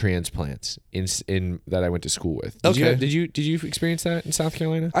Michigan transplants in that I went to school with. Did you experience that in South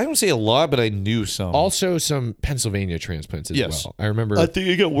Carolina? I don't say a lot, but I knew some. Also, some Pennsilvania transplants as well. I remember. I think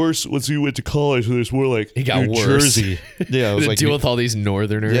it got worse once you went to college. So there's more like It got New worse. Jersey. Yeah, it was to like deal with all these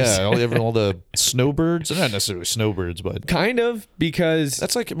Northerners. yeah, all the snowbirds. Not necessarily snowbirds, but Kind of, because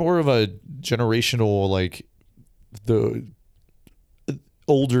that's like more of a generational, like the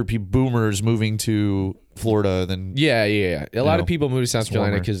older people, boomers moving to Florida than yeah. A lot know, of people move to South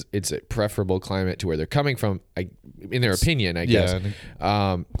Carolina warmer. because it's a preferable climate to where they're coming from, in their opinion, I guess. cost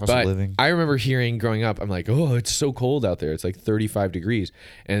of But living. I remember hearing growing up, I'm like, oh, it's so cold out there. It's like 35 degrees.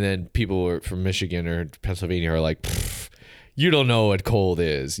 And then people from Michigan or Pennsylvania are like, you don't know what cold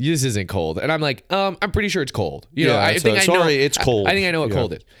is. This isn't cold. And I'm like, I'm pretty sure it's cold. I think I know. sorry, it's cold. I think I know what Yeah.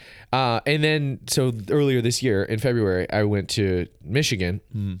 cold is. And then, so earlier this year in February, I went to Michigan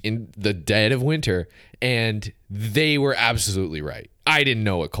in the dead of winter, and they were absolutely right. I didn't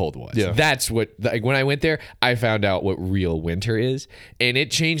know what cold was. Yeah. That's what, like, when I went there, I found out what real winter is, and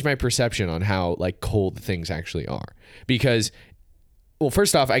it changed my perception on how like cold things actually are. Because, well,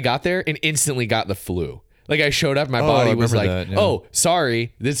 first off, I got there and instantly got the flu. Like I showed up, my I body was like, remember that, yeah. "Oh,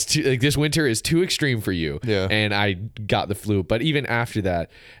 sorry, this winter is too extreme for you." Yeah. And I got the flu. But even after that,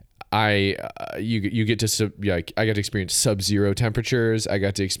 you get to I got to experience sub-zero temperatures. I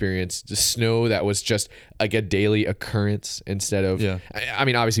got to experience the snow that was just like a daily occurrence instead of. Yeah. I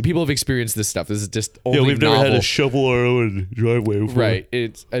mean, obviously, people have experienced this stuff. This is just only we've never had novel. to shovel our own driveway before. Right.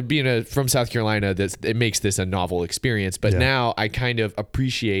 It's being from South Carolina, it makes this a novel experience. But Yeah. now I kind of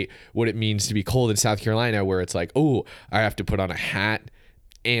appreciate what it means to be cold in South Carolina, where it's like, oh, I have to put on a hat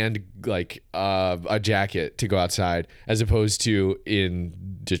and like a jacket to go outside, as opposed to in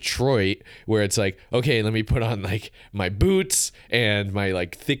Detroit, where it's like, okay, let me put on like my boots and my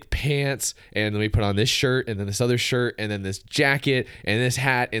like thick pants, and let me put on this shirt and then this other shirt and then this jacket and this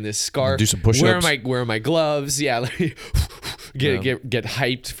hat and this scarf. Do some push-ups. Where are my gloves? Yeah, let me get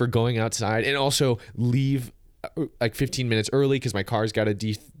hyped for going outside, and also leave like 15 minutes early because my car's got to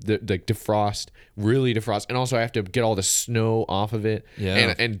defrost, and also I have to get all the snow off of it.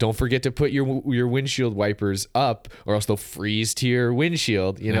 Yeah. And don't forget to put your windshield wipers up, or else they'll freeze to your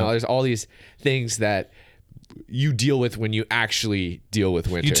windshield. There's all these things that you deal with when you actually deal with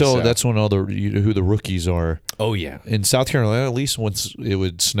winter. You tell so. that's when who the rookies are. Oh yeah. In South Carolina, at least once it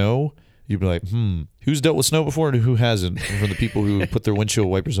would snow, you'd be like, who's dealt with snow before and who hasn't? From the people who put their windshield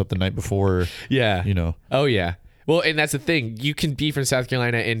wipers up the night before. Yeah. Oh, yeah. Well, and that's the thing. You can be from South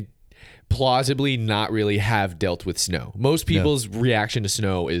Carolina and plausibly not really have dealt with snow. Most people's reaction to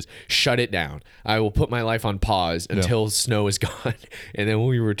snow is shut it down. I will put my life on pause until snow is gone, and then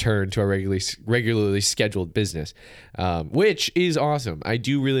we return to our regularly scheduled business, which is awesome. I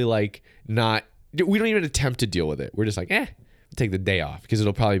do really like we don't even attempt to deal with it. We're just like, take the day off because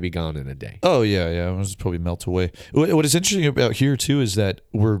it'll probably be gone in a day. Oh, yeah. It'll just probably melt away. What is interesting about here, too, is that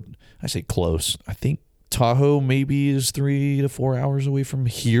I say close. I think Tahoe maybe is 3 to 4 hours away from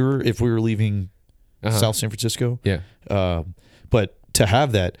here if we were leaving South San Francisco. Yeah. But to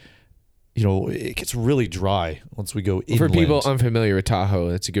have that, it gets really dry once we go inland. For people unfamiliar with Tahoe,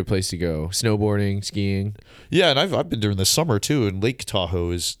 that's a good place to go. Snowboarding, skiing. Yeah, and I've been during the summer too, and Lake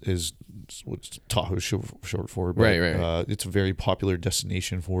Tahoe is what's Tahoe short for. But, Right. It's a very popular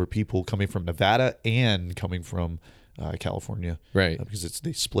destination for people coming from Nevada and coming from California. Right. Because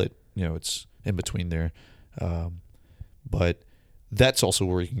they split. It's in between there. But that's also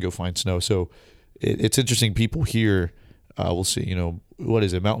where you can go find snow. So it's interesting. People here will see, what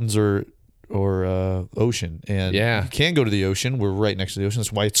is it, mountains or ocean. And you can go to the ocean. We're right next to the ocean.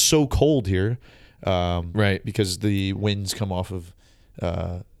 That's why it's so cold here. Right. Because the winds come off of,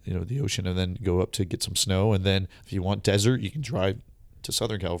 the ocean and then go up to get some snow. And then if you want desert, you can drive to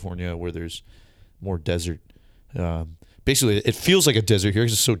Southern California where there's more desert. Basically, it feels like a desert here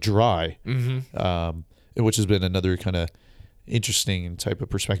because it's so dry, which has been another kind of interesting type of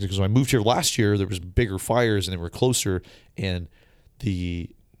perspective. Because when I moved here last year, there was bigger fires and they were closer, and the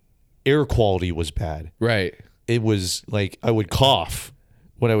air quality was bad. Right. It was like I would cough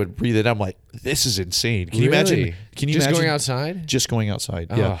when I would breathe it. I'm like, this is insane. Can you imagine? Can you just imagine going outside? Just going outside.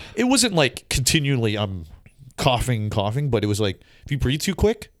 Yeah. It wasn't like continually I'm coughing, but it was like if you breathe too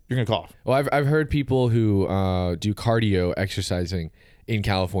quick, you're gonna cough. Well, I've heard people who do cardio exercising in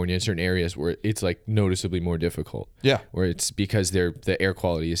California in certain areas where it's like noticeably more difficult. Yeah. Where it's because the air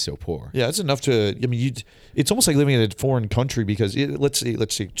quality is so poor. Yeah, it's enough to. I mean, it's almost like living in a foreign country because let's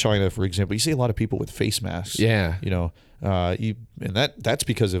say China, for example. You see a lot of people with face masks. Yeah. You know, and that's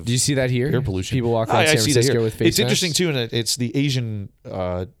because of. Do you see that here? Air pollution. People walk around San Francisco with face It's interesting masks? too, and it's the Asian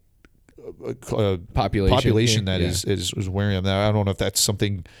Population that yeah. is wearing them. Now, I don't know if that's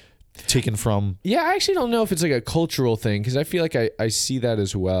something taken from. Yeah, I actually don't know if it's like a cultural thing because I feel like I see that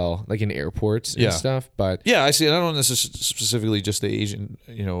as well, like in airports and Yeah. stuff. But Yeah, I see. I don't know specifically just the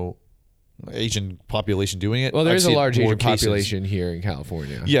Asian population doing it. well, there I is see a it large more Asian cases. population here in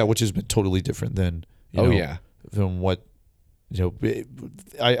California. Yeah, which has been totally different than. Yeah. Than what.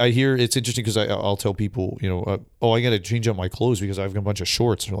 I hear it's interesting because I'll tell people, I got to change out my clothes because I've got a bunch of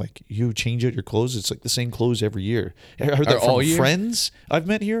shorts. They're like, you change out your clothes? It's like the same clothes every year. I heard that all from year? friends I've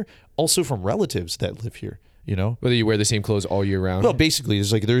met here, also from relatives that live here, Whether you wear the same clothes all year round. Well, basically,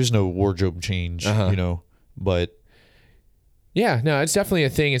 it's like there is no wardrobe change, but Yeah, no, it's definitely a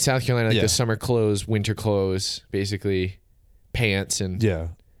thing in South Carolina, like Yeah. the summer clothes, winter clothes, basically pants and yeah.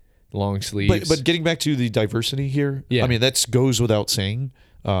 long sleeves. But getting back to the diversity here, Yeah. I mean, that goes without saying.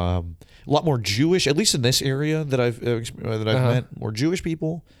 A lot more Jewish, at least in this area that I've met, more Jewish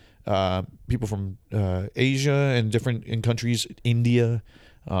people, people from Asia and different countries, India,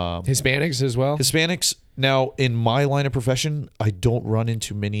 Hispanics as well. Hispanics. Now, in my line of profession, I don't run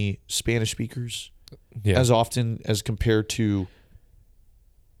into many Spanish speakers Yeah. as often as compared to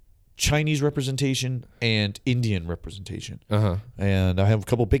Chinese representation and Indian representation. Uh-huh. And I have a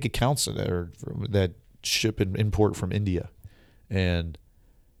couple big accounts that ship and import from India, and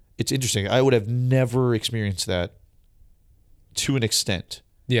it's interesting. I would have never experienced that to an extent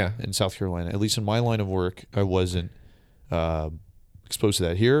Yeah. in South Carolina. At least in my line of work, I wasn't exposed to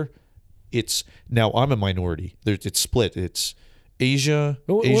that. Here, it's now I'm a minority. It's split. It's Asian.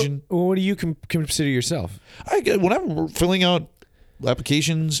 What do you consider yourself? When I'm filling out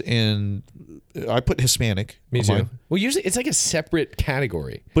applications, and I put Hispanic. Me on too. mine. Well, usually it's like a separate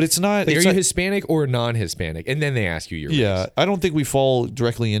category. But it's not. Like, it's are you not- Hispanic or non-Hispanic? And then they ask you your Yeah, race. I don't think we fall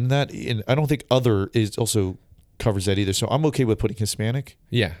directly in that. And I don't think other is also covers that either. So I'm okay with putting Hispanic.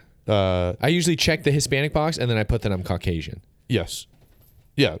 Yeah. I usually check the Hispanic box and then I put that I'm Caucasian. Yes.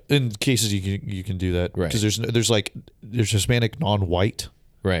 Yeah. In cases you can do that. Right. Because there's Hispanic non-white.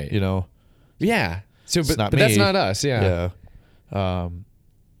 Right. Yeah. So, It's but not that's me. not us. Yeah. Yeah.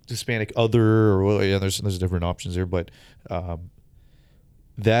 Hispanic other, or well, yeah, there's different options there, but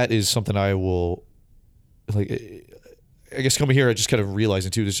that is something I will like. I guess coming here, I just kind of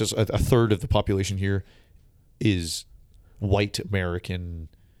realizing too. There's just a third of the population here is white American.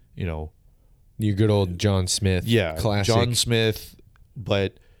 Your good old John Smith. Yeah, Classic. John Smith,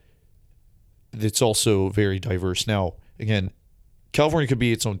 but it's also very diverse. Now, again, California could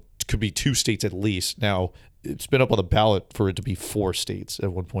be 2 states at least. Now, it's been up on the ballot for it to be 4 states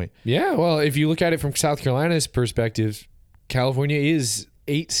at one point. Yeah. Well, if you look at it from South Carolina's perspective, California is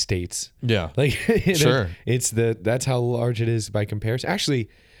 8 states. Yeah, Like, Sure. that's how large it is by comparison. Actually,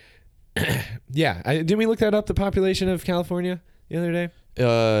 yeah. Didn't we look that up? The population of California the other day?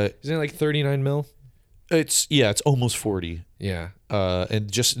 Isn't it like 39 mil? it's almost 40. Yeah.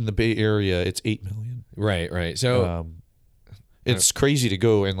 And just in the Bay Area, it's 8 million. Right. So It's crazy to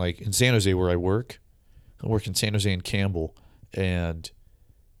go and like in San Jose where I work in San Jose and Campbell, and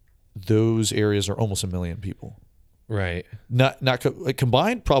those areas are almost 1 million people. right. Not like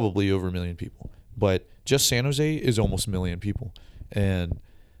combined, probably over 1 million people, but just San Jose is almost 1 million people, and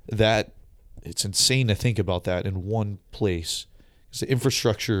that it's insane to think about that in one place. Because the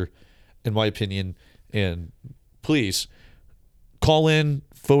infrastructure, in my opinion, and please call in,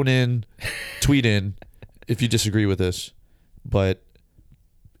 phone in, tweet in if you disagree with this, but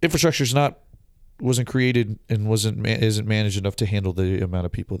infrastructure wasn't created and isn't managed enough to handle the amount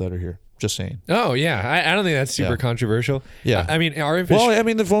of people that are here. Just saying. Oh, yeah. I don't think that's super Yeah. controversial. Yeah. I mean, our infrastructure. Well, I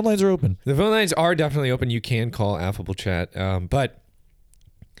mean, the phone lines are open. The phone lines are definitely open. You can call Affable Chat, but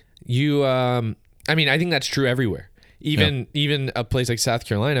you, I mean, I think that's true everywhere. Even a place like South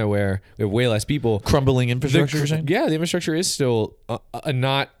Carolina where we have way less people. Crumbling infrastructure, you're saying? Yeah, the infrastructure is still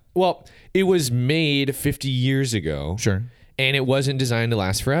not. Well, it was made 50 years ago, Sure. and it wasn't designed to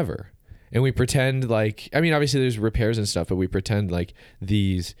last forever. And we pretend like, I mean, obviously there's repairs and stuff, but we pretend like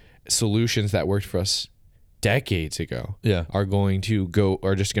these solutions that worked for us decades ago Yeah. are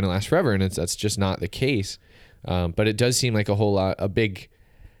just going to last forever. And that's just not the case. But it does seem like a big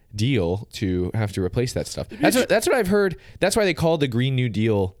deal to have to replace that stuff. That's what I've heard. That's why they call the Green New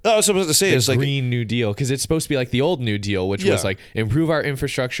Deal. I was supposed to say it's like Green New Deal, because it's supposed to be like the old New Deal, which was like improve our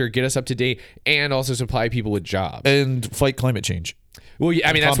infrastructure, get us up to date, and also supply people with jobs and fight climate change. Well, yeah,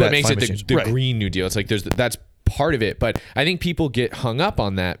 I mean that's what makes it the right. Green New Deal. It's like that's part of it, but I think people get hung up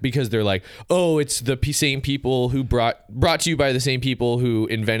on that because they're like, oh, it's the same people who brought to you by the same people who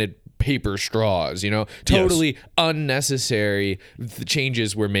invented paper straws, totally unnecessary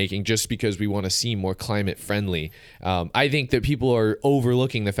changes we're making just because we want to seem more climate friendly. I think that people are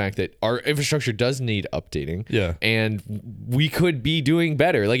overlooking the fact that our infrastructure does need updating, and we could be doing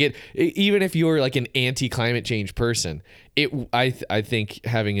better. Like it even if you're like an anti-climate change person, I think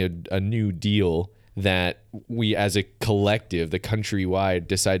having a new deal that we as a collective, the countrywide,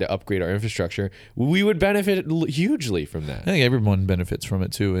 decide to upgrade our infrastructure, we would benefit hugely from that. I think everyone benefits from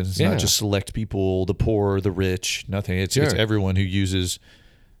it too. It's not just select people, the poor, the rich, nothing. It's everyone who uses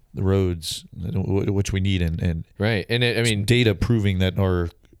the roads, which we need. And right. And I mean, data proving that our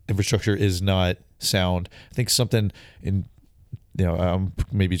infrastructure is not sound. I think something I'm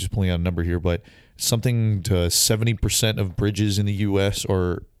maybe just pulling out a number here, but something to 70% of bridges in the U.S.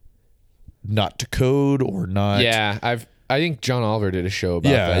 are not to code or not. Yeah, I think John Oliver did a show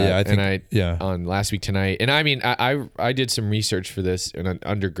about that. Yeah, I think, on Last Week Tonight. And I mean, I did some research for this in an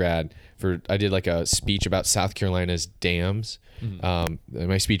undergrad. I did like a speech about South Carolina's dams. Mm-hmm.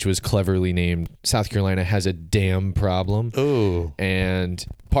 My speech was cleverly named "South Carolina has a dam problem." Oh, and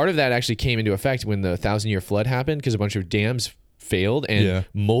part of that actually came into effect when the 1,000-year flood happened, because a bunch of dams failed and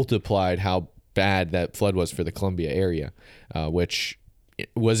multiplied how bad that flood was for the Columbia area, which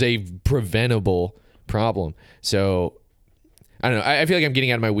was a preventable problem. So I don't know. I feel like I'm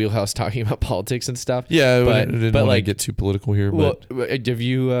getting out of my wheelhouse talking about politics and stuff. Yeah, but I didn't want to get too political here. Well, have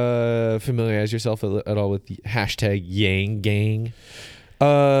you familiarized yourself at all with the hashtag Yang Gang?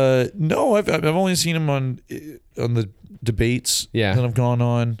 No, I've only seen him on the debates that have gone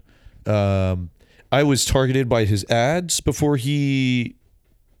on. I was targeted by his ads before he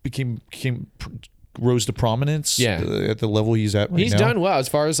rose to prominence at the level he's at right now. He's done well as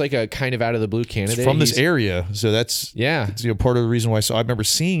far as like a kind of out of the blue candidate. It's from this area, so that's part of the reason why. So I remember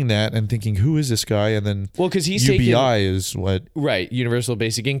seeing that and thinking, who is this guy? And then because he's UBI is what Universal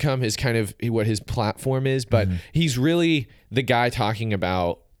Basic Income is kind of what his platform is, but he's really the guy talking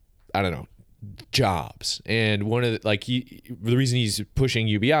about, I don't know, jobs. And one of the reason he's pushing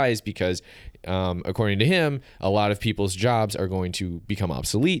UBI is because according to him, a lot of people's jobs are going to become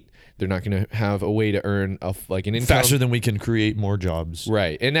obsolete. They're not going to have a way to earn an income faster than we can create more jobs.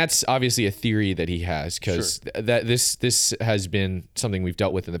 Right. And that's obviously a theory that he has, because that this has been something we've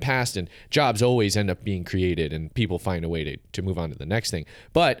dealt with in the past, and jobs always end up being created and people find a way to move on to the next thing.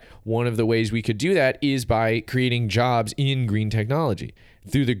 But one of the ways we could do that is by creating jobs in green technology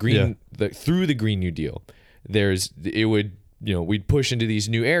through the green through the Green New Deal. We'd push into these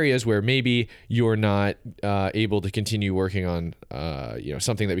new areas where maybe you're not able to continue working on,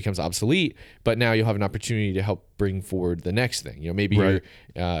 something that becomes obsolete, but now you'll have an opportunity to help bring forward the next thing. Maybe you're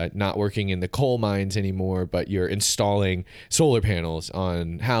not working in the coal mines anymore, but you're installing solar panels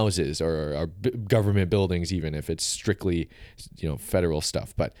on houses or government buildings, even if it's strictly, federal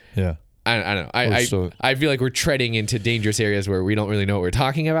stuff. But I don't know. I feel like we're treading into dangerous areas where we don't really know what we're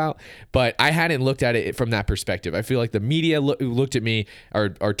talking about, but I hadn't looked at it from that perspective. I feel like the media looked at me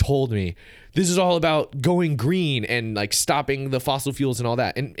or told me this is all about going green and like stopping the fossil fuels and all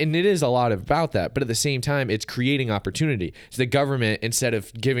that. And it is a lot about that. But at the same time, it's creating opportunity. So the government, instead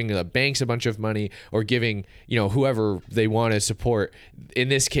of giving the banks a bunch of money or giving, whoever they want to support, in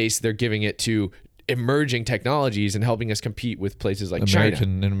this case, they're giving it to emerging technologies and helping us compete with places like China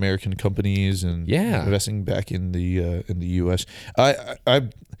and American companies and investing back in the U.S.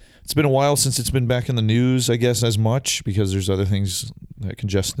 It's been a while since it's been back in the news, I guess, as much, because there's other things that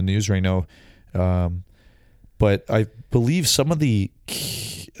congest the news right now. But I believe some of the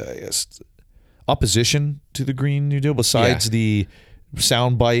opposition to the Green New Deal, besides the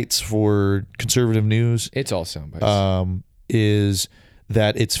sound bites for conservative news, it's all sound bites, is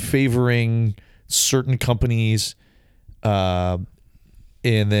that it's favoring certain companies, and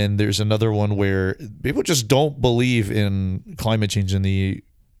then there's another one where people just don't believe in climate change and the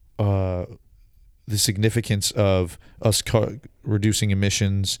significance of us reducing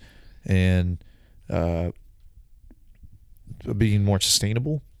emissions and being more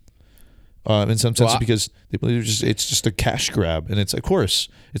sustainable. In some sense, because they believe it's just a cash grab, and it's, of course,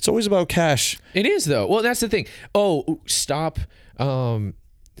 it's always about cash. It is, though. Well, that's the thing.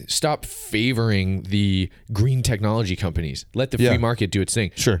 Stop favoring the green technology companies. Let the free market do its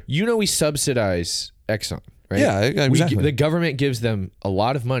thing. Sure. We subsidize Exxon, right? Yeah, exactly. The government gives them a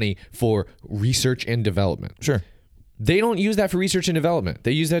lot of money for research and development. Sure. They don't use that for research and development.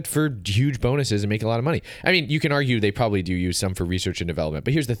 They use that for huge bonuses and make a lot of money. I mean, you can argue they probably do use some for research and development,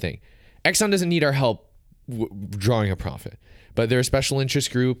 but here's the thing. Exxon doesn't need our help drawing a profit, but they're a special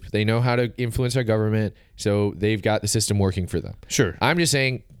interest group. They know how to influence our government, so they've got the system working for them. Sure. I'm just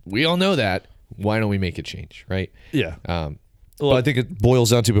saying, we all know that. Why don't we make a change, right? Yeah. Well, I think it boils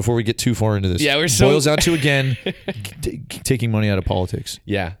down to, before we get too far into this, boils down to, again, taking money out of politics.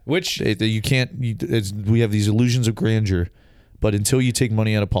 Yeah, which You can't. We have these illusions of grandeur, but until you take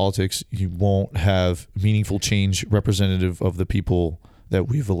money out of politics, you won't have meaningful change representative of the people that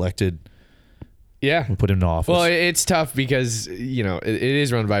we've elected. Yeah, and put into office. Well, it's tough because it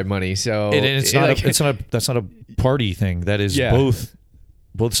is run by money. So it's not. That's not a party thing. That is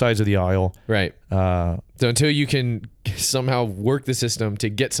both sides of the aisle. Right. So until you can somehow work the system to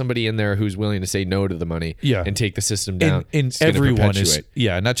get somebody in there who's willing to say no to the money, and take the system down, and everyone is,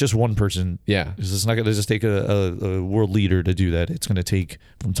 not just one person. Yeah, it's not going to just take a world leader to do that. It's going to take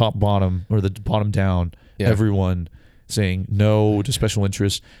from top bottom, or the bottom down, everyone saying no to special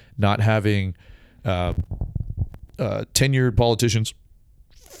interests, not having tenured politicians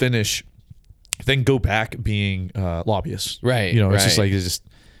finish, then go back being lobbyists. Right. It's just like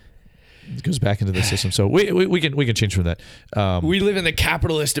it goes back into the system. So we can change from that. We live in the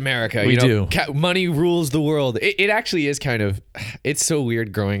capitalist America. We do. Money rules the world. It actually is kind of. It's so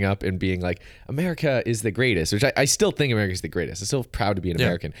weird growing up and being like, America is the greatest, which I still think America is the greatest. I'm so proud to be an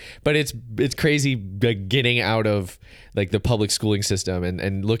American. But it's crazy getting out of like the public schooling system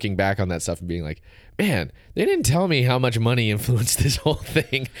and looking back on that stuff and being like, man, they didn't tell me how much money influenced this whole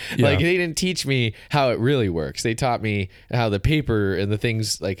thing. Yeah. Like, they didn't teach me how it really works. They taught me how the paper and the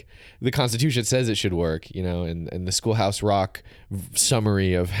things, like the Constitution says it should work, and the Schoolhouse Rock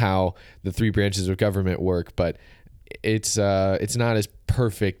summary of how the three branches of government work. But it's not as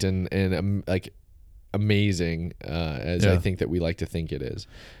perfect and like amazing as I think that we like to think it is.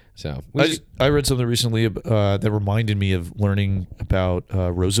 So I read something recently that reminded me of learning about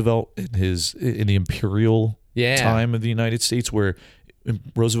Roosevelt in the imperial time of the United States, where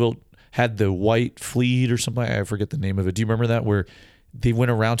Roosevelt had the White Fleet or something. I forget the name of it. Do you remember that? Where they went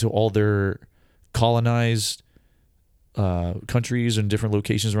around to all their colonized countries and different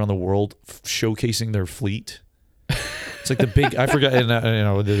locations around the world, showcasing their fleet. It's like the big, I forgot,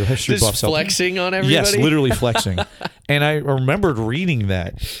 the history buffs. Just flexing on everybody? Yes, literally flexing. And I remembered reading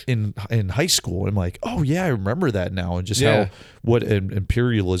that in high school. I'm like, oh yeah, I remember that now. And just what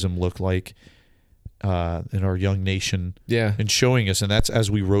imperialism looked like in our young nation. Yeah. And showing us, and that's as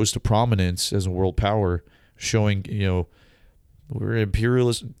we rose to prominence as a world power, showing, we're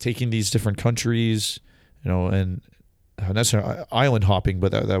imperialist, taking these different countries, and that's island hopping,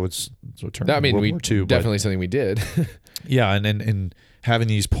 but that was a term. I mean, World War II, definitely something we did. Yeah, and having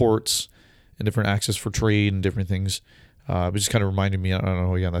these ports and different access for trade and different things, it just kind of reminded me. I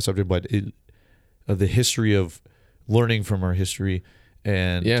don't know on that subject, but of the history of learning from our history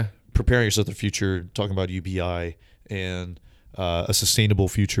and preparing yourself for the future. Talking about UBI and a sustainable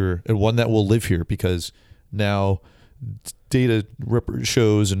future, and one that will live here, because now data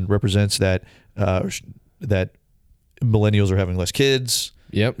shows and represents that that millennials are having less kids.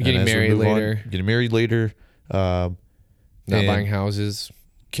 Yep, getting married later. Not buying houses.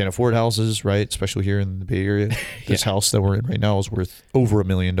 Can't afford houses, right? Especially here in the Bay Area. This house that we're in right now is worth over $1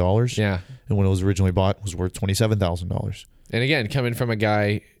 million. Yeah. And when it was originally bought, it was worth $27,000. And again, coming from a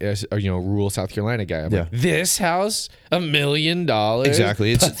guy, rural South Carolina guy, I'm like, this house, $1 million?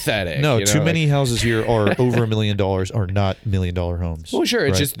 Exactly. It's pathetic. No, too many houses here are over $1 million are not $1 million homes. Well, sure.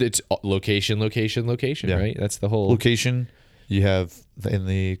 It's just, it's location, right? That's the whole location. You have in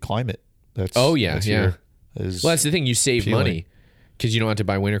the climate. That's here. Well, that's the thing. You save money because you don't have to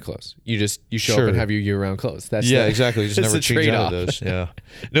buy winter clothes. You show up and have your year-round clothes. That's exactly. You just never change trade-off. out of those. Yeah.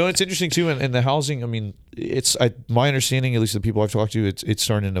 No, it's interesting too. And the housing. I mean, my understanding, at least the people I've talked to, it's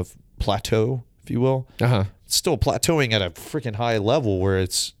starting to plateau, if you will. It's still plateauing at a freaking high level where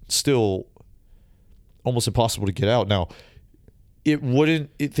it's still almost impossible to get out now.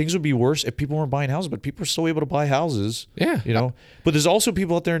 Things would be worse if people weren't buying houses, but people are still able to buy houses. Yeah. But there's also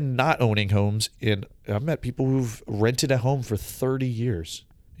people out there not owning homes. And I've met people who've rented a home for 30 years,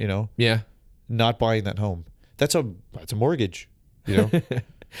 Yeah. not buying that home. That's a mortgage,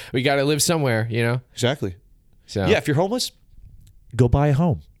 We got to live somewhere, Exactly. So yeah. If you're homeless, go buy a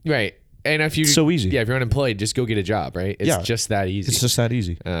home. Right. And if it's so easy. Yeah. If you're unemployed, just go get a job, right? It's just that easy. It's just that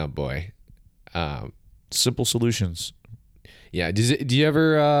easy. Oh boy. Simple solutions. Yeah. Do you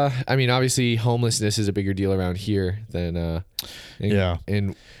ever? I mean, obviously, homelessness is a bigger deal around here than.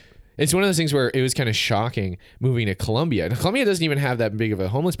 And It's one of those things where it was kind of shocking moving to Colombia. And Colombia doesn't even have that big of a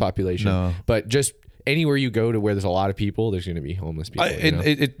homeless population. No. But just anywhere you go to where there's a lot of people, there's going to be homeless people.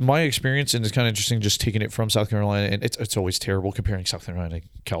 My experience, and it's kind of interesting just taking it from South Carolina, and it's always terrible comparing South Carolina to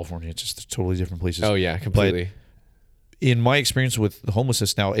California. It's just totally different places. Oh, yeah, completely. But in my experience with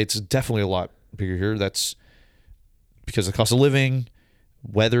homelessness now, it's definitely a lot bigger here. That's because of the cost of living,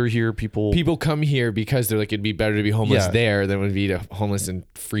 weather here. People come here because they're like, it'd be better to be homeless Yeah. there than it would be to homeless in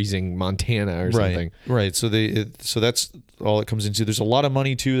freezing Montana or something. Right. So that's all it comes into. There's a lot of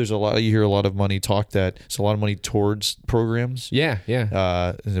money too. You hear a lot of money talk that it's a lot of money towards programs. Yeah,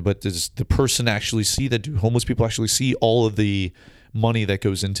 yeah. But does the person actually see that? Do homeless people actually see all of the money that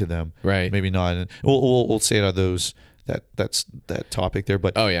goes into them? Right. Maybe not. And we'll say it out of those. That's that topic there.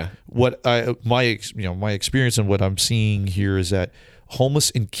 But Oh, yeah. what my experience and what I'm seeing here is that homeless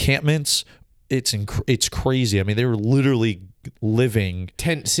encampments, it's crazy. I mean, they were literally living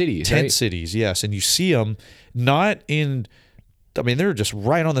Tent cities, tent right? cities, yes, and you see them not in. I mean, they're just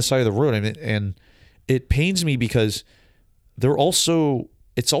right on the side of the road. I mean, and it pains me because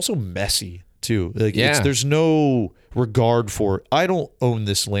it's also messy too. Like, there's no regard for, I don't own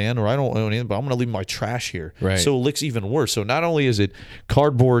this land or I don't own it, but I'm going to leave my trash here. Right. So it looks even worse. So not only is it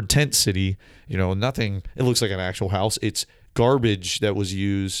cardboard tent city, nothing. It looks like an actual house. It's garbage that was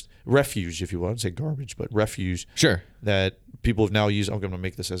used, refuge, if you want to say garbage, but refuge. Sure. That people have now used. I'm going to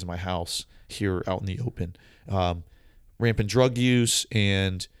make this as my house here out in the open. Rampant drug use,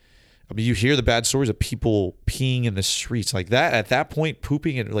 and I mean, you hear the bad stories of people peeing in the streets like that. At that point,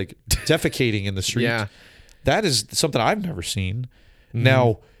 pooping and like defecating in the street. Yeah. That is something I've never seen. Mm-hmm.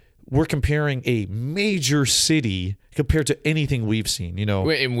 Now, we're comparing a major city compared to anything we've seen,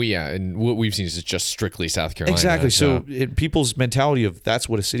 And what we've seen is just strictly South Carolina. Exactly. So people's mentality of that's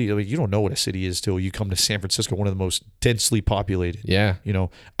what a city. I mean, you don't know what a city is till you come to San Francisco, one of the most densely populated. Yeah.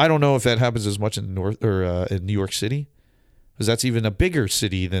 I don't know if that happens as much in in New York City, because that's even a bigger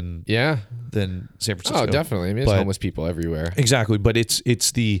city than San Francisco. Oh, definitely. I mean, there's homeless people everywhere. Exactly, but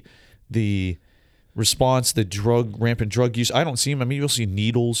it's the response, the rampant drug use. I don't see them. I mean, you'll see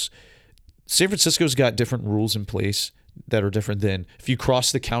needles. San Francisco's got different rules in place that are different than if you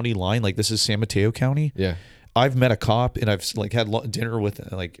cross the county line. Like, this is San Mateo County. Yeah. I've met a cop and I've had dinner with,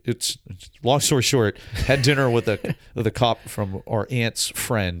 it's long story short, had dinner with a cop from our aunt's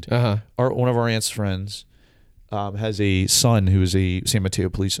friend. One of our aunt's friends has a son who is a San Mateo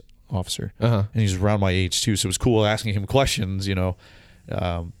police officer, and he's around my age too. So it was cool asking him questions,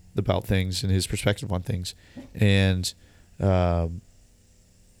 about things and his perspective on things. And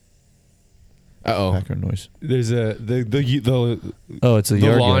background noise. There's it's a the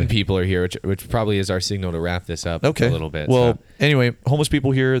yard lawn guy. people are here, which probably is our signal to wrap this up Okay. a little bit. Well, anyway, homeless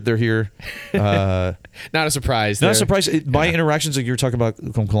people here, they're here. not a surprise. Not a surprise. My interactions, like you were talking about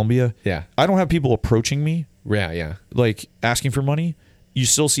from Colombia, Yeah. I don't have people approaching me, Yeah. like asking for money. You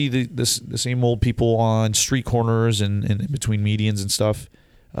still see the same old people on street corners and in between medians and stuff.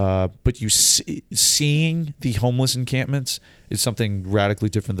 But seeing the homeless encampments is something radically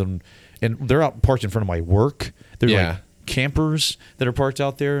different than, and they're out parked in front of my work. They're like campers that are parked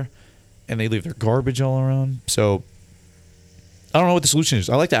out there, and they leave their garbage all around. So I don't know what the solution is.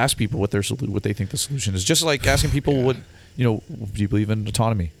 I like to ask people what they think the solution is. Just like asking people what, do you believe in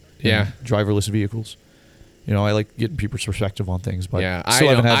autonomy? Yeah. Driverless vehicles. I like getting people's perspective on things, but I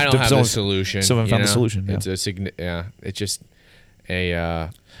don't have the solution. Still haven't found the solution. Yeah. It's just a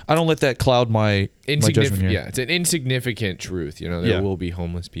I don't let that cloud my judgment here. Yeah, it's an insignificant truth. There will be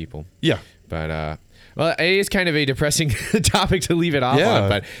homeless people. Yeah. But well, it is kind of a depressing topic to leave it off on.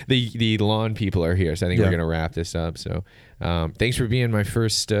 But the lawn people are here, so I think we're going to wrap this up. So thanks for being my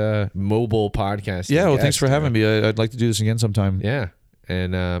first mobile podcast. Yeah, well, thanks for having me. I'd like to do this again sometime. Yeah.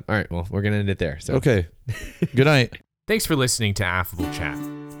 And all right, well, we're going to end it there. So. Okay. Good night. Thanks for listening to Affable Chat.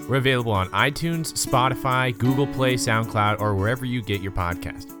 We're available on iTunes, Spotify, Google Play, SoundCloud, or wherever you get your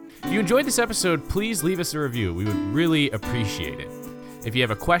podcast. If you enjoyed this episode, please leave us a review. We would really appreciate it. If you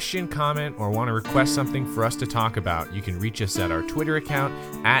have a question, comment, or want to request something for us to talk about, you can reach us at our Twitter account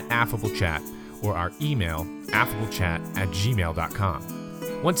 @AffableChat or our email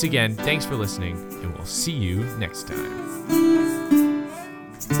affablechat@gmail.com. Once again, thanks for listening, and we'll see you next time.